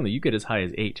Apparently, you get as high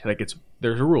as 8. Like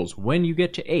there's rules. When you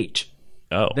get to 8,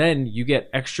 then you get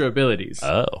extra abilities.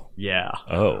 Oh, yeah.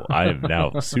 Oh, I am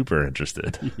now super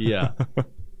interested. Yeah.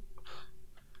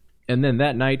 And then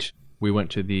that night, we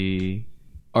went to the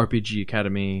RPG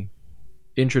Academy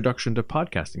Introduction to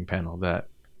Podcasting panel that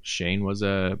Shane was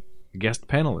a guest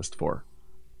panelist for.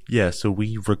 Yeah, so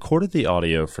we recorded the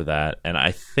audio for that, and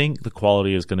I think the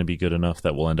quality is going to be good enough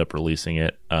that we'll end up releasing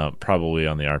it probably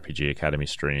on the RPG Academy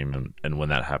stream, and when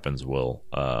that happens, we'll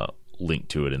link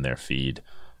to it in their feed.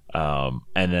 And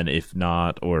then if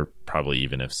not, or probably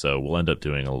even if so, we'll end up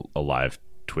doing a live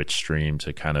Twitch stream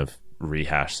to kind of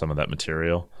rehash some of that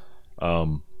material.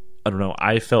 I don't know.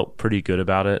 I felt pretty good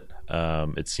about it.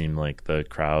 It seemed like the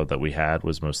crowd that we had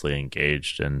was mostly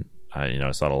engaged, and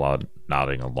I saw a lot of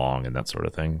nodding along and that sort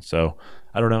of thing. So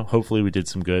I don't know. Hopefully we did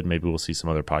some good. Maybe we'll see some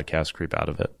other podcasts creep out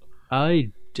of it.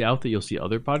 I doubt that you'll see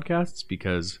other podcasts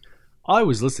because I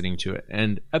was listening to it,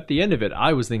 and at the end of it,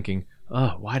 I was thinking,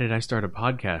 oh, why did I start a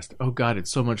podcast? Oh, God, it's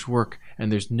so much work,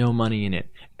 and there's no money in it,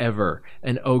 ever.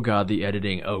 And oh, God, the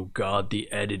editing. Oh, God,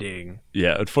 the editing.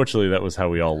 Yeah, unfortunately, that was how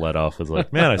we all let off. Was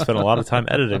like, man, I spent a lot of time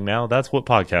editing now. That's what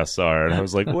podcasts are. And I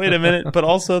was like, wait a minute, but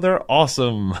also they're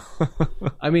awesome.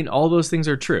 I mean, all those things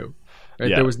are true.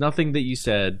 Right? Yeah. There was nothing that you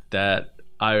said that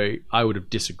I would have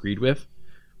disagreed with,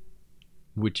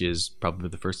 which is probably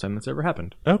the first time that's ever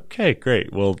happened. Okay,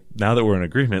 great. Well, now that we're in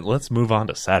agreement, let's move on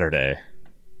to Saturday.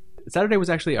 Saturday was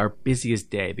actually our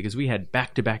busiest day because we had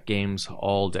back-to-back games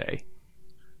all day.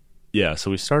 Yeah,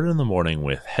 so we started in the morning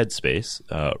with Headspace,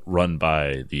 run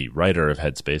by the writer of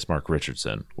Headspace, Mark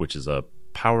Richardson, which is a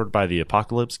powered by the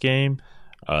Apocalypse game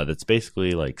that's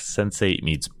basically like Sense8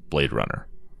 meets Blade Runner.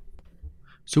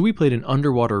 So we played an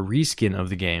underwater reskin of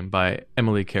the game by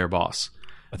Emily Care Boss.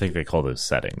 I think they call those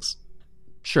settings.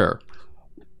 Sure.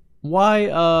 Why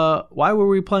were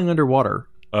we playing underwater?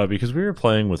 Because we were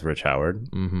playing with Rich Howard,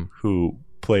 who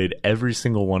played every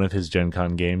single one of his Gen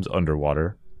Con games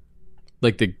underwater.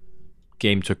 Like the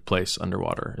game took place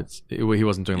underwater. He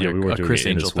wasn't doing we weren't a doing Chris it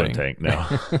in Angel a swim thing. Tank, no.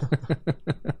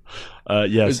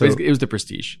 It was the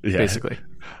Prestige, basically.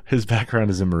 His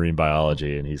background is in marine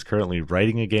biology, and he's currently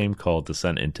writing a game called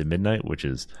Descent into Midnight, which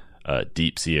is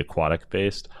deep sea aquatic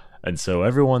based. And so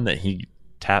everyone that he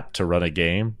tapped to run a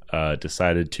game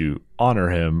decided to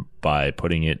honor him by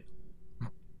putting it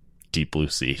Deep Blue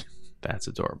Sea. That's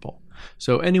adorable.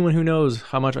 So anyone who knows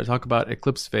how much I talk about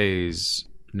Eclipse Phase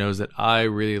knows that I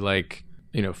really like,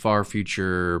 far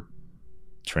future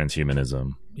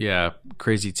transhumanism. Yeah,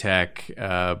 crazy tech,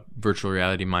 virtual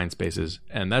reality mind spaces,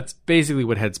 and that's basically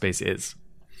what Headspace is.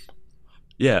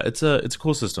 Yeah, it's a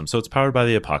cool system. So it's powered by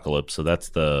the Apocalypse, so that's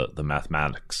the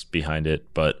mathematics behind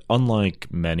it. But unlike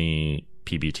many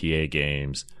PBTA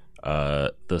games,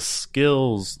 the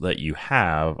skills that you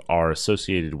have are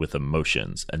associated with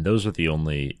emotions, and those are the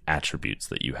only attributes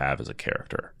that you have as a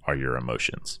character are your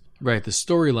emotions. Right, the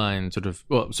storyline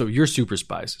so you're super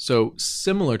spies. So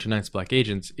similar to Knights Black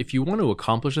Agents, if you want to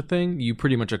accomplish a thing, you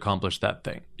pretty much accomplish that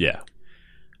thing. Yeah.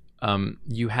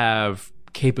 You have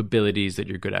capabilities that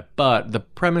you're good at, but the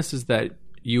premise is that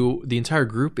the entire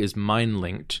group is mind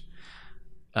linked,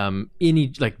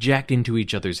 jacked into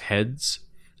each other's heads,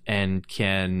 and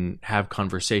can have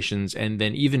conversations and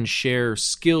then even share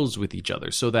skills with each other,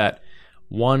 so that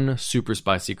one super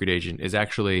spy secret agent is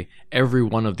actually every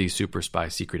one of these super spy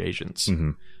secret agents.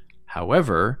 Mm-hmm.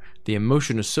 However, the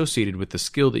emotion associated with the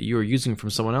skill that you are using from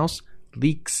someone else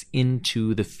leaks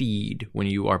into the feed when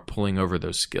you are pulling over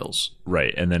those skills.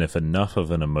 Right, and then if the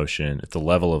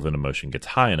level of an emotion gets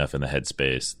high enough in the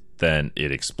headspace, then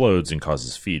it explodes and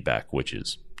causes feedback, which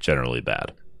is generally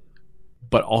bad.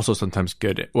 But also sometimes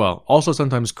good. Well, also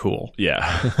sometimes cool.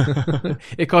 Yeah.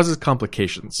 It causes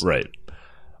complications. Right.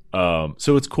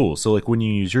 So it's cool. So like when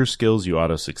you use your skills, you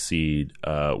auto succeed.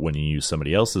 When you use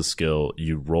somebody else's skill,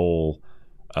 you roll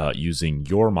using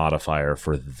your modifier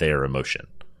for their emotion.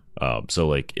 So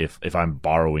like if I'm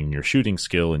borrowing your shooting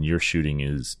skill and your shooting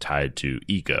is tied to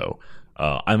ego,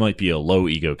 I might be a low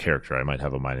ego character. I might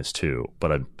have a -2,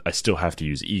 but I still have to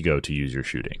use ego to use your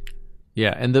shooting.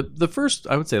 Yeah, and the first,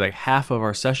 I would say, like half of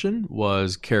our session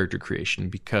was character creation,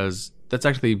 because that's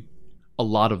actually a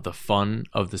lot of the fun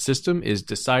of the system, is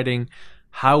deciding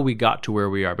how we got to where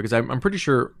we are. Because I'm pretty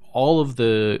sure all of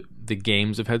the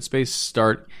games of Headspace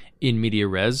start in media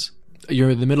res.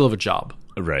 You're in the middle of a job.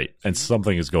 Right, and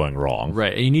something is going wrong.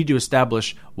 Right, and you need to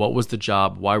establish what was the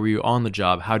job, why were you on the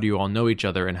job, how do you all know each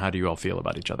other, and how do you all feel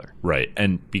about each other. Right,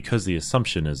 and because the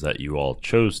assumption is that you all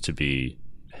chose to be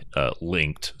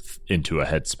linked into a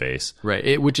headspace.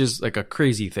 Right, which is like a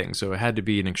crazy thing. So it had to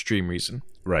be an extreme reason.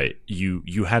 Right.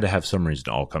 You had to have some reason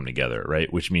to all come together,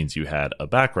 right? Which means you had a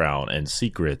background and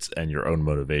secrets and your own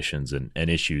motivations and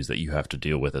issues that you have to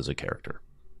deal with as a character.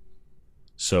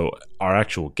 So our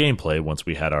actual gameplay, once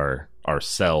we had our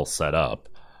cell set up,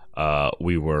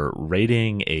 we were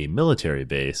raiding a military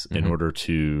base in order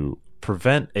to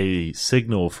prevent a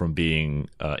signal from being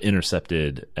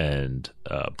intercepted and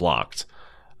blocked.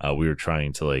 We were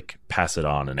trying to like pass it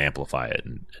on and amplify it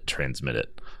and transmit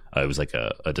it. It was like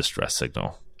a distress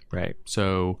signal. Right.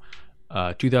 So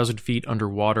 2,000 feet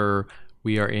underwater,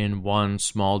 we are in one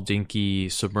small dinky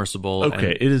submersible.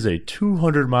 Okay, it is a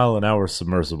 200-mile-an-hour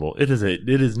submersible. It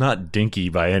is not dinky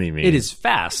by any means. It is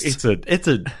fast. It's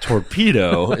a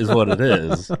torpedo is what it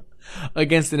is.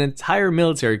 Against an entire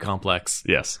military complex.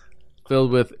 Yes.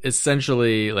 Filled with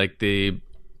essentially like the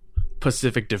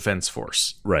Pacific Defense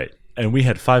Force. Right. And we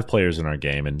had 5 players in our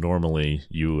game, and normally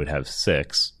you would have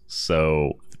 6.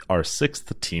 So our 6th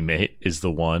teammate is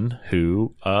the one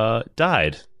who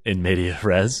died in media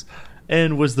res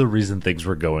and was the reason things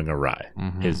were going awry.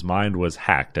 Mm-hmm. His mind was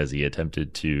hacked as he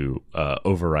attempted to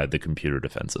override the computer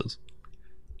defenses.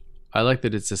 I like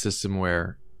that it's a system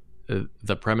where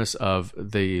the premise of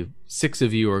the 6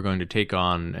 of you are going to take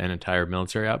on an entire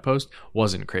military outpost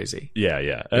wasn't crazy. Yeah,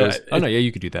 yeah. No,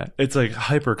 you could do that. It's like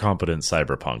hyper-competent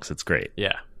cyberpunks. It's great.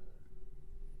 Yeah.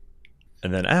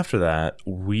 And then after that,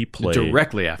 we played...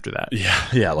 Directly after that.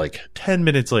 Yeah, like 10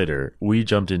 minutes later, we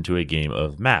jumped into a game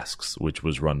of Masks, which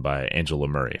was run by Angela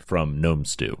Murray from Gnome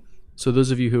Stew. So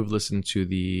those of you who have listened to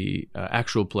the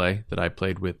actual play that I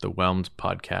played with the Whelmed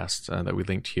podcast that we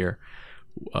linked here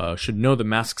should know the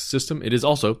Masks system. It is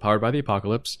also powered by the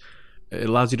Apocalypse. It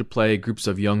allows you to play groups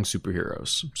of young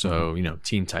superheroes. So,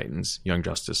 Teen Titans, Young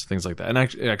Justice, things like that. And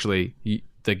actually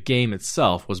the game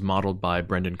itself was modeled by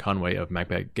Brendan Conway of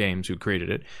Macbeth Games, who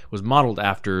created it. Was modeled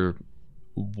after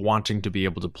wanting to be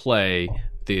able to play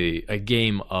a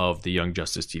game of the Young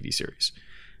Justice TV series.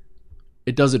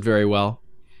 It does it very well.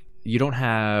 You don't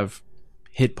have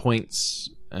hit points.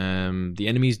 The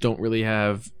enemies don't really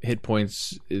have hit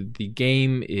points. The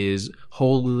game is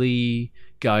wholly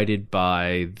guided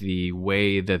by the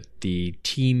way that the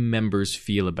team members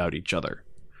feel about each other.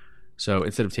 So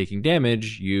instead of taking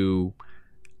damage, you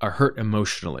are hurt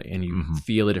emotionally and you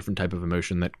feel a different type of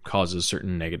emotion that causes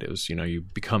certain negatives. You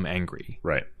become angry.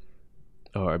 Right.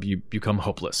 Or you become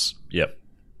hopeless. Yep.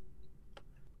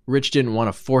 Rich didn't want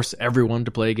to force everyone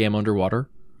to play a game underwater,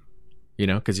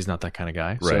 because he's not that kind of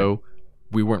guy. Right. So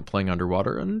we weren't playing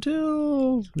underwater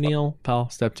until Neil Powell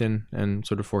stepped in and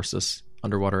sort of forced us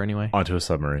underwater anyway. Onto a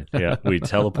submarine. Yeah, we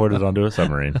teleported onto a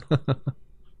submarine.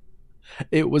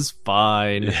 It was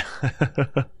fine. Yeah.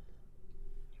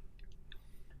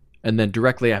 And then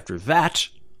directly after that,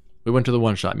 we went to the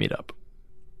One Shot meetup.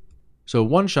 So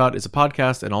One Shot is a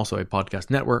podcast and also a podcast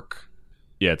network.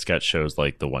 Yeah, it's got shows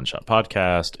like the One Shot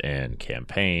Podcast and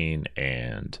Campaign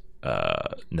and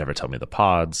Never Tell Me the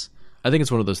Pods. I think it's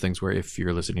one of those things where if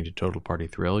you're listening to Total Party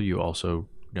Thrill, you also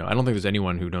know. I don't think there's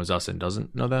anyone who knows us and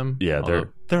doesn't know them. Yeah,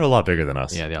 they're a lot bigger than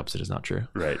us. Yeah, the opposite is not true.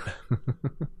 Right.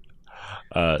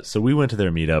 So we went to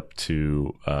their meetup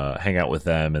to hang out with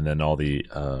them and then all the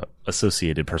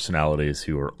associated personalities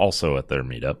who were also at their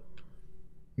meetup.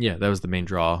 Yeah, that was the main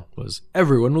draw, was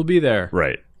everyone will be there.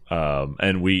 Right.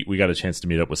 And we got a chance to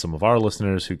meet up with some of our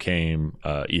listeners who came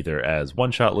either as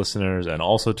one-shot listeners and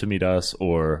also to meet us,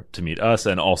 or to meet us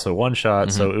and also one-shot.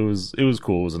 Mm-hmm. So it was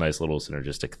cool. It was a nice little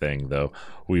synergistic thing, though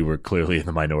we were clearly in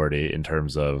the minority in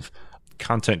terms of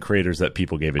content creators that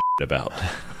people gave a shit about.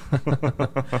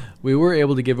 We were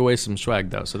able to give away some swag,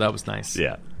 though, so that was nice.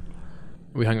 Yeah.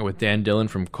 We hung out with Dan Dillon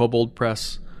from Kobold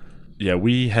Press. Yeah,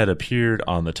 we had appeared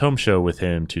on the Tome Show with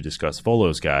him to discuss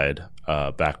Volo's Guide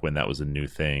back when that was a new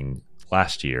thing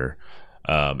last year,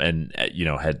 and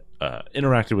had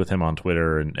interacted with him on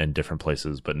Twitter and different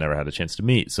places, but never had a chance to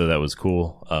meet. So that was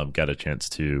cool. Got a chance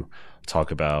to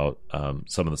talk about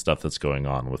some of the stuff that's going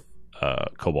on with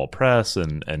Cobalt Press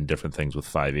and different things with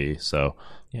 5e. So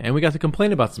yeah, and we got to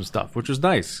complain about some stuff, which was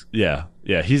nice. Yeah.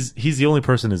 He's the only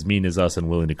person as mean as us and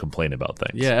willing to complain about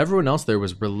things. Yeah, everyone else there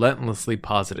was relentlessly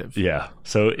positive. Yeah,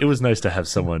 so it was nice to have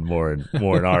someone more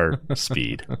in our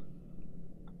speed.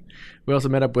 We also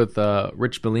met up with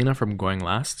Rich Bellina from Going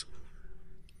Last.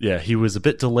 Yeah, he was a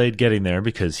bit delayed getting there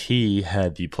because he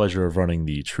had the pleasure of running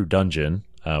the True Dungeon,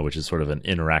 which is sort of an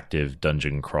interactive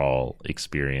dungeon crawl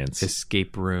experience.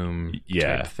 Escape room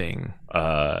type thing.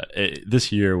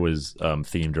 This year was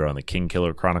themed around the King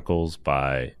Killer Chronicles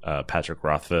by Patrick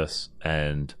Rothfuss,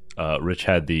 and Rich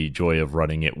had the joy of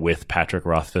running it with Patrick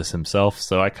Rothfuss himself,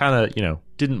 so I kind of,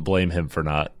 didn't blame him for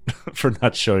not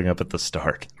showing up at the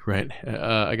start. Right.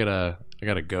 I gotta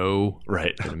go.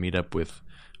 Right. Gotta meet up with.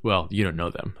 Well, you don't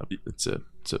know them. It's a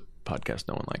podcast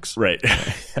no one likes. Right.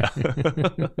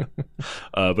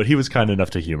 But he was kind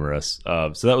enough to humor us.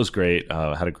 So that was great.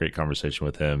 Had a great conversation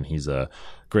with him. He's a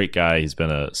great guy. He's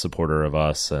been a supporter of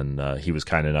us, and he was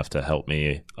kind enough to help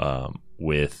me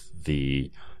with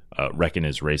the Reckin'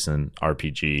 is Racing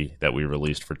RPG that we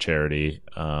released for charity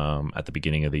at the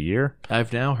beginning of the year.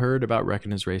 I've now heard about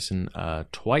Reckin' is Racing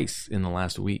twice in the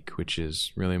last week, which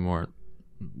is really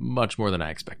much more than I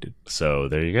expected. So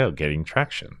there you go, getting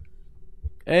traction.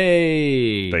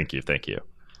 Hey! Thank you.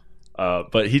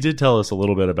 But he did tell us a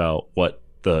little bit about what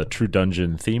the True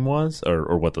Dungeon theme was,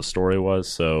 or what the story was.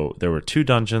 So there were 2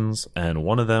 dungeons, and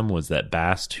one of them was that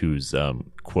Bast, who's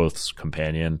Quoth's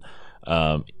companion,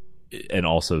 and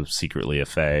also secretly a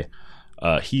Fae.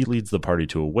 He leads the party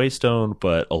to a waystone,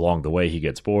 but along the way he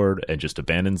gets bored and just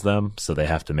abandons them, so they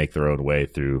have to make their own way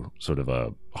through sort of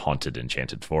a haunted,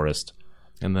 enchanted forest.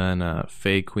 And then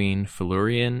Fae Queen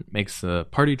Felurian makes the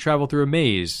party travel through a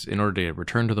maze in order to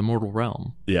return to the mortal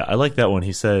realm. Yeah, I like that one.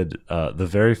 He said the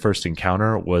very first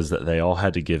encounter was that they all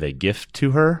had to give a gift to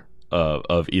her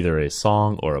of either a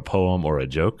song or a poem or a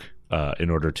joke in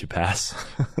order to pass.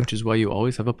 Which is why you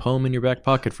always have a poem in your back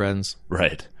pocket, friends.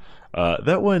 Right.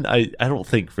 That one I don't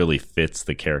think really fits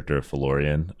the character of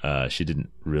Felurian. She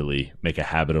didn't really make a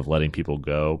habit of letting people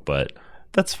go, but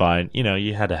that's fine.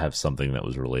 You had to have something that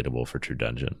was relatable for True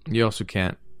Dungeon. You also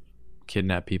can't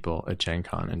kidnap people at Gen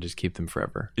Con and just keep them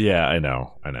forever. Yeah, I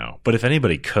know. But if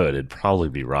anybody could, it'd probably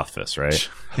be Rothfuss, right?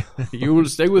 You will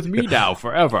stay with me now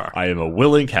forever. I am a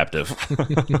willing captive.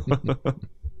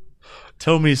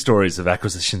 Tell me stories of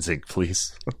Acquisitions Inc.,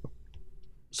 please.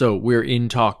 So we're in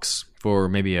talks for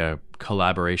maybe a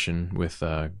collaboration with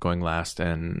Going Last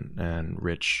and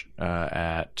Rich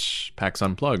at PAX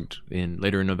Unplugged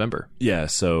later in November. Yeah,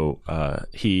 so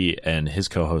he and his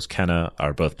co-host Kenna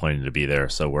are both planning to be there,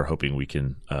 so we're hoping we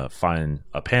can find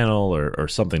a panel or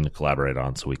something to collaborate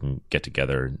on so we can get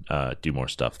together and do more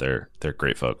stuff. They're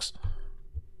great folks.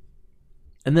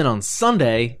 And then on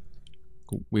Sunday,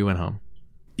 we went home.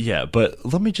 Yeah, but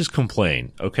let me just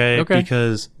complain, okay?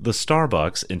 Because the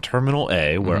Starbucks in Terminal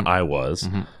A, where I was,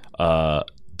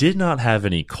 did not have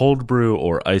any cold brew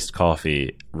or iced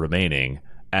coffee remaining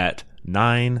at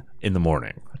 9 in the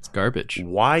morning. That's garbage.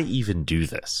 Why even do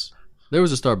this? There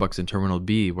was a Starbucks in Terminal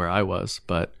B where I was,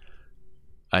 but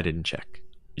I didn't check.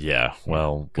 Yeah,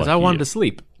 well, because I wanted to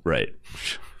sleep. Right.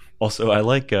 Also, I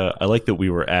like that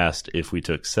we were asked if we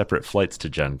took separate flights to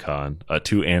Gen Con,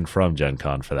 to and from Gen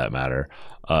Con for that matter,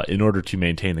 in order to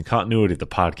maintain the continuity of the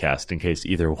podcast in case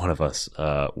either one of us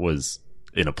was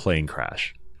in a plane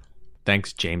crash.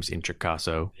 Thanks, James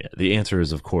Intricasso. Yeah, the answer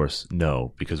is, of course,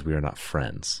 no, because we are not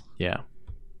friends. Yeah.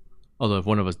 Although if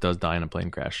one of us does die in a plane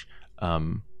crash,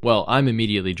 well, I'm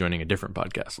immediately joining a different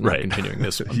podcast. I'm not continuing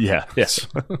this one. Yeah, yes.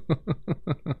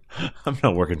 I'm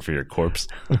not working for your corpse.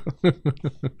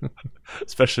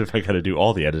 Especially if I got to do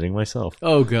all the editing myself.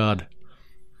 Oh, God.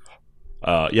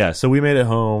 Yeah, so we made it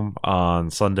home on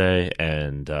Sunday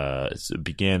and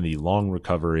began the long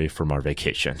recovery from our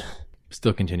vacation.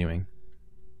 Still continuing.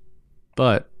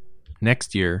 But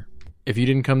next year, if you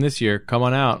didn't come this year, come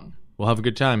on out. We'll have a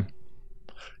good time.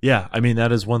 Yeah, I mean,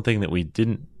 that is one thing that we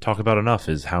didn't talk about enough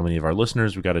is how many of our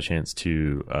listeners we got a chance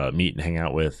to meet and hang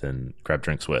out with and grab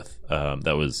drinks with.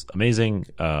 That was amazing.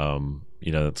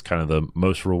 That's kind of the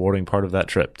most rewarding part of that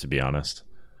trip, to be honest.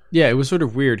 Yeah, it was sort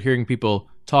of weird hearing people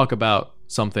talk about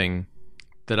something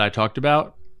that I talked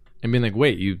about and being like,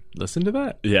 wait, you listened to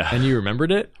that? Yeah. And you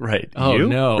remembered it? Right. Oh, you?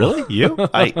 no. Really? You?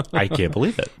 I can't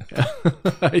believe it.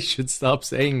 I should stop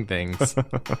saying things.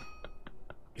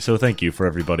 So thank you for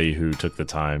everybody who took the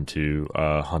time to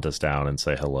hunt us down and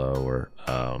say hello or,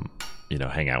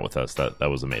 hang out with us. That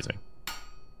was amazing.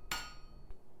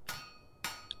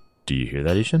 Do you hear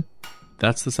that, Ishan?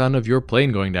 That's the sound of your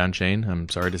plane going down, Shane. I'm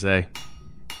sorry to say.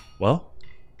 Well,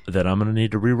 then I'm going to need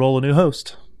to re-roll a new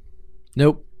host.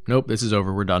 Nope. This is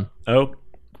over. We're done. Oh,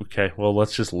 okay. Well,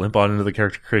 let's just limp on into the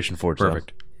character creation forge.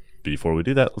 Perfect. Before we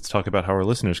do that, let's talk about how our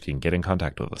listeners can get in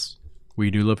contact with us.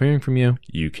 We do love hearing from you.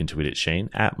 You can tweet at Shane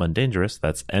at Mundangerous.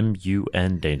 That's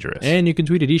M-U-N Dangerous. And you can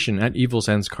tweet at Ishan at Evil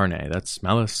Sans Carne. That's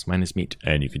malice minus meat.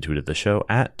 And you can tweet at the show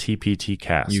at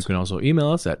TPTcast. You can also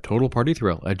email us at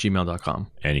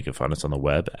totalpartythrill@gmail.com. And you can find us on the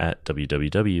web at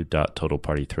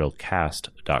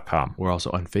www.totalpartythrillcast.com. We're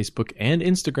also on Facebook and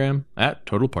Instagram at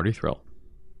Total Party Thrill.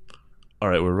 All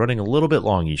right, we're running a little bit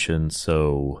long, Ishan,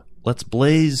 so let's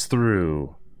blaze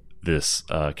through this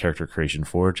character creation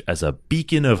forge as a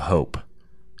beacon of hope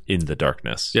in the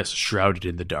darkness. Yes, shrouded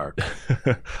in the dark.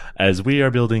 As we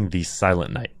are building the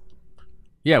Silent Knight.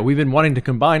 Yeah, we've been wanting to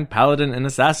combine Paladin and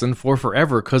Assassin for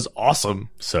forever, because awesome.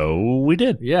 So we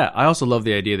did. Yeah, I also love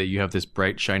the idea that you have this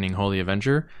bright, shining Holy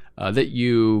Avenger that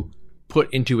you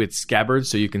put into its scabbard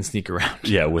so you can sneak around.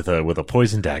 Yeah, with a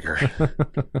poison dagger.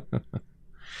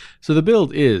 So the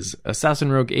build is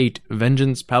Assassin Rogue 8,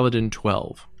 Vengeance Paladin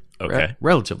 12. Okay.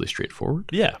 Relatively straightforward.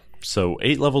 Yeah. So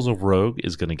 8 levels of Rogue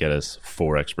is going to get us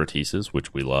 4 expertises,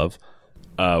 which we love.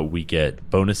 We get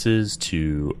bonuses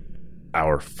to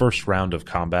our first round of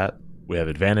combat. We have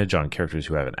advantage on characters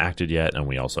who haven't acted yet, and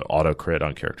we also auto-crit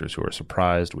on characters who are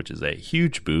surprised, which is a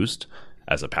huge boost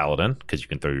as a Paladin, because you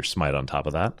can throw your smite on top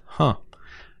of that. Huh.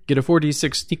 Get a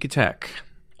 4d6 sneak attack.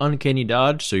 Uncanny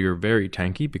dodge, so you're very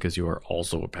tanky because you are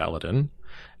also a Paladin.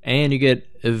 And you get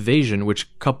evasion,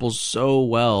 which couples so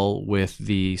well with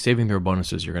the saving throw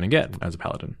bonuses you're going to get as a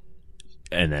Paladin.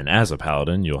 And then as a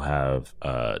Paladin, you'll have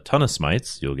a ton of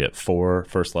smites. You'll get 4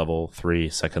 first level, 3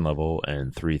 second level,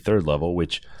 and 3 third level,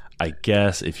 which I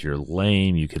guess if you're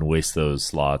lame, you can waste those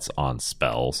slots on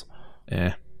spells.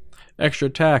 Extra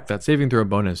attack, that saving throw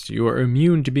bonus. You are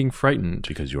immune to being frightened.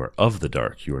 Because you are of the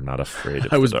dark. You are not afraid of the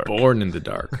dark. I was born in the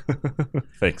dark.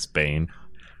 Thanks, Bane.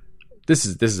 This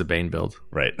is a Bane build.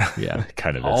 Right. Yeah.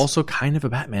 Kind of is. Also kind of a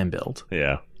Batman build.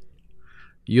 Yeah.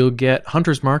 You'll get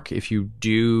Hunter's Mark if you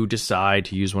do decide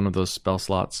to use one of those spell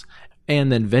slots.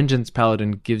 And then Vengeance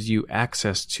Paladin gives you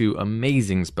access to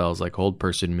amazing spells like Hold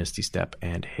Person, Misty Step,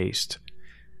 and Haste.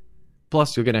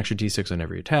 Plus, you'll get an extra d6 on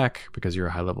every attack because you're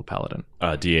a high-level Paladin.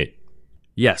 D8.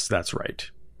 Yes, that's right.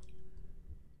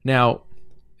 Now,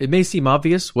 it may seem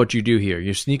obvious what you do here.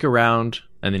 You sneak around,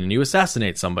 and then you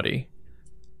assassinate somebody.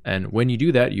 And when you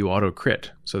do that, you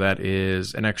auto-crit. So that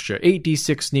is an extra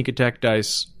 8d6 sneak attack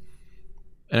dice,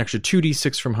 an extra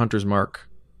 2d6 from Hunter's Mark,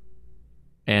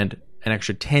 and an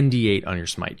extra 10d8 on your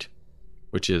smite,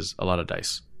 which is a lot of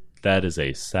dice. That is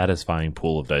a satisfying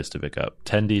pool of dice to pick up.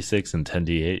 10d6 and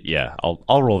 10d8. Yeah,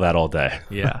 I'll roll that all day.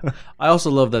 Yeah. I also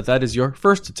love that is your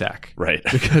first attack. Right.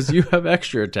 Because you have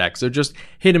extra attack. So just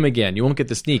hit him again. You won't get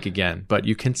the sneak again, but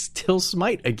you can still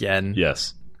smite again.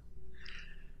 Yes.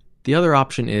 The other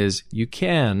option is you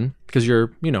can, because you're,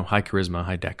 high charisma,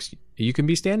 high dex, you can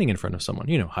be standing in front of someone,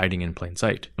 hiding in plain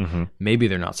sight. Mm-hmm. Maybe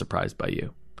they're not surprised by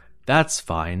you. That's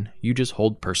fine. You just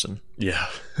hold person. Yeah.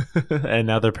 And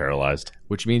now they're paralyzed.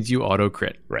 Which means you auto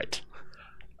crit. Right.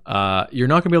 You're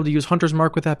not going to be able to use Hunter's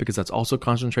Mark with that because that's also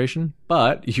concentration,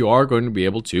 but you are going to be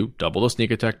able to double the sneak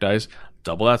attack dice,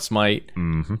 double that smite,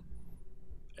 mm-hmm.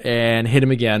 and hit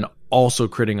him again, also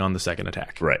critting on the second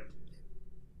attack. Right.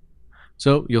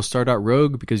 So you'll start out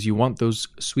Rogue because you want those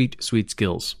sweet, sweet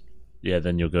skills. Yeah,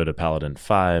 then you'll go to Paladin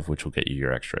 5, which will get you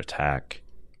your extra attack.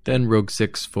 Then Rogue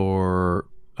 6 for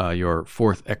your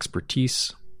 4th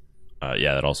expertise.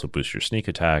 Yeah, that also boosts your sneak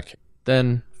attack.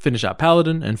 Then finish out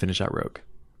Paladin and finish out Rogue.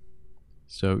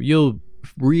 So you'll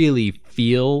really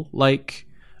feel like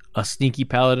a sneaky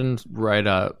Paladin right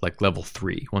at like level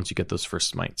 3 once you get those first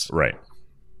smites. Right.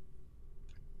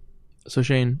 So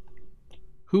Shane,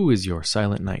 who is your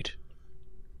Silent Knight?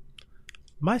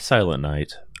 My Silent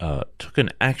Knight took an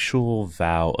actual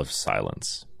vow of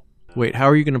silence. Wait, how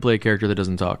are you going to play a character that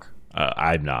doesn't talk?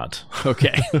 I'm not.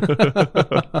 Okay.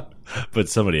 But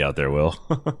somebody out there will.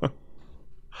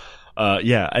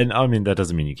 Yeah, and I mean, that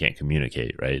doesn't mean you can't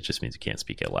communicate, right? It just means you can't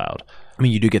speak out loud. I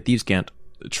mean, you do get thieves' can't.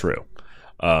 True.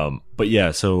 But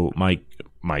yeah, so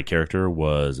my character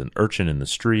was an urchin in the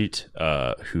street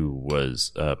who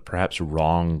was perhaps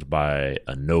wronged by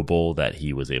a noble that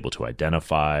he was able to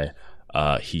identify.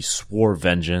 He swore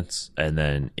vengeance, and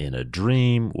then in a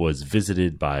dream was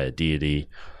visited by a deity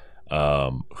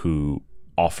who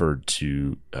offered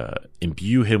to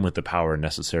imbue him with the power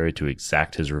necessary to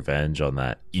exact his revenge on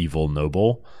that evil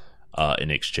noble in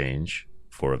exchange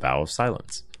for a vow of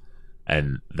silence.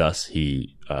 And thus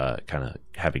he, kind of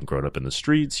having grown up in the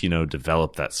streets,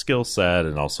 developed that skill set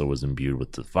and also was imbued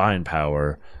with divine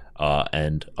power.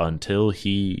 And until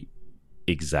he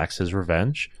exacts his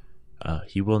revenge,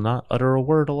 he will not utter a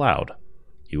word aloud.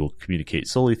 He will communicate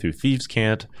solely through thieves'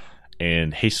 cant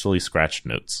and hastily scratched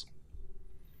notes.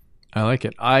 I like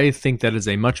it. I think that is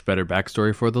a much better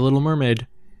backstory for the Little Mermaid.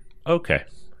 Okay.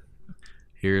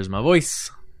 Here's my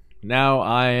voice. Now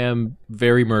I am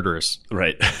very murderous.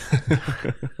 Right.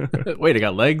 Wait, I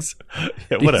got legs?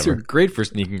 Yeah, These whatever. are great for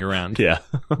sneaking around. Yeah.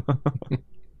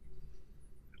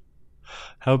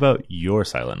 How about your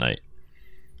Silent Knight?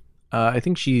 I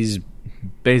think she's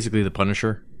basically the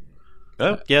Punisher.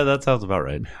 Oh, yeah, that sounds about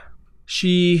right.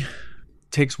 She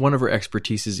takes one of her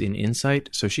expertises in insight.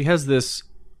 So she has this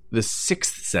the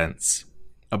sixth sense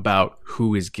about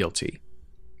who is guilty.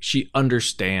 She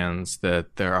understands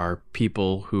that there are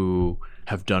people who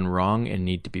have done wrong and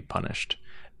need to be punished.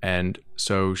 And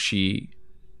so she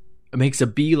makes a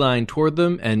beeline toward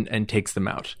them and takes them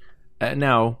out.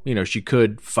 Now, she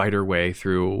could fight her way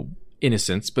through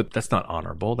innocence, but that's not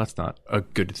honorable. That's not a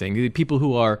good thing. The people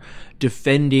who are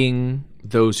defending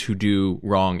those who do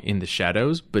wrong in the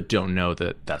shadows, but don't know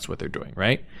that that's what they're doing,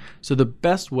 right? So the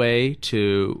best way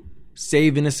to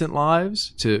save innocent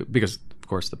lives, because of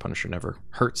course the Punisher never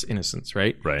hurts innocents,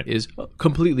 right? Right. Is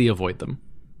completely avoid them.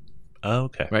 Oh,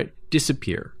 okay. Right?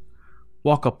 Disappear.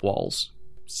 Walk up walls.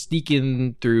 Sneak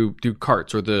in through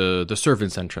carts or the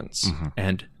servants' entrance,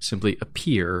 and simply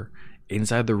appear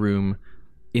inside the room,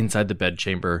 inside the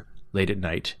bedchamber, late at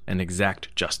night, and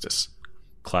exact justice.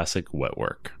 Classic wet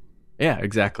work. Yeah,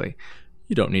 exactly.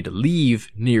 You don't need to leave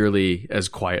nearly as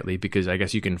quietly because I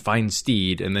guess you can find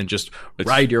Steed and then just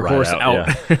ride your horse out.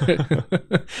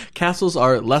 Yeah. Castles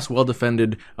are less well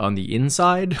defended on the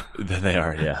inside than they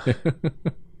are, yeah.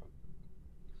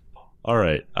 All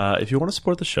right. If you want to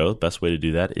support the show, the best way to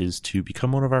do that is to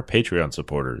become one of our Patreon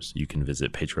supporters. You can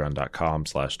visit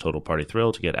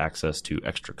patreon.com/TotalPartyThrill to get access to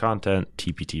extra content,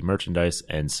 TPT merchandise,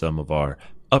 and some of our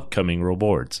upcoming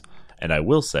rewards. And I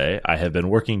will say, I have been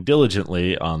working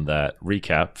diligently on that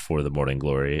recap for the Morning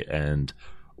Glory, and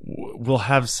we'll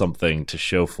have something to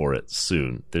show for it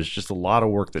soon. There's just a lot of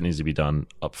work that needs to be done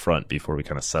up front before we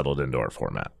kind of settled into our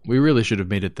format. We really should have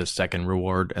made it the second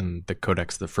reward and the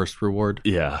codex the first reward.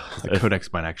 Yeah. The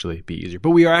codex might actually be easier.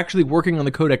 But we are actually working on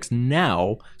the codex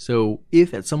now, so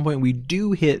if at some point we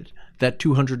do hit that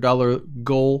 $200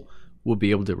 goal, we'll be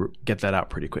able to get that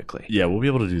out pretty quickly. Yeah, we'll be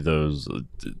able to do those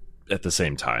at the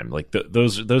same time. Like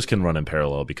those can run in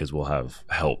parallel because we'll have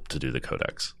help to do the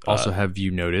codex. Also, have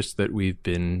you noticed that we've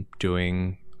been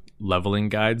doing leveling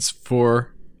guides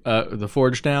for the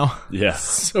Forge now? Yeah.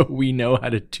 So we know how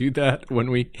to do that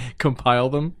when we compile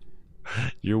them.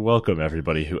 You're welcome,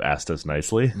 everybody who asked us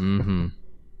nicely. Mm-hmm.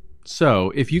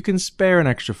 So if you can spare an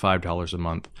extra $5 a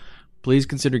month, please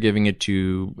consider giving it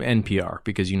to NPR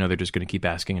because they're just going to keep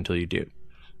asking until you do.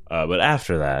 But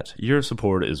after that, your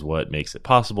support is what makes it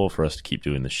possible for us to keep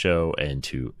doing the show and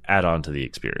to add on to the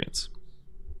experience.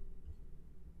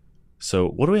 So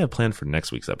what do we have planned for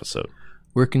next week's episode?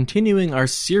 We're continuing our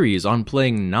series on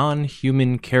playing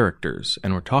non-human characters,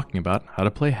 and we're talking about how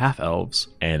to play half-elves.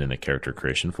 And in a character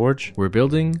creation forge, we're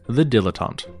building the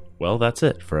Dilettante. Well, that's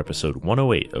it for episode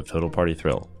 108 of Total Party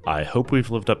Thrill. I hope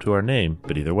we've lived up to our name,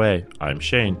 but either way, I'm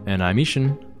Shane. And I'm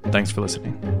Ishan. Thanks for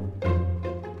listening.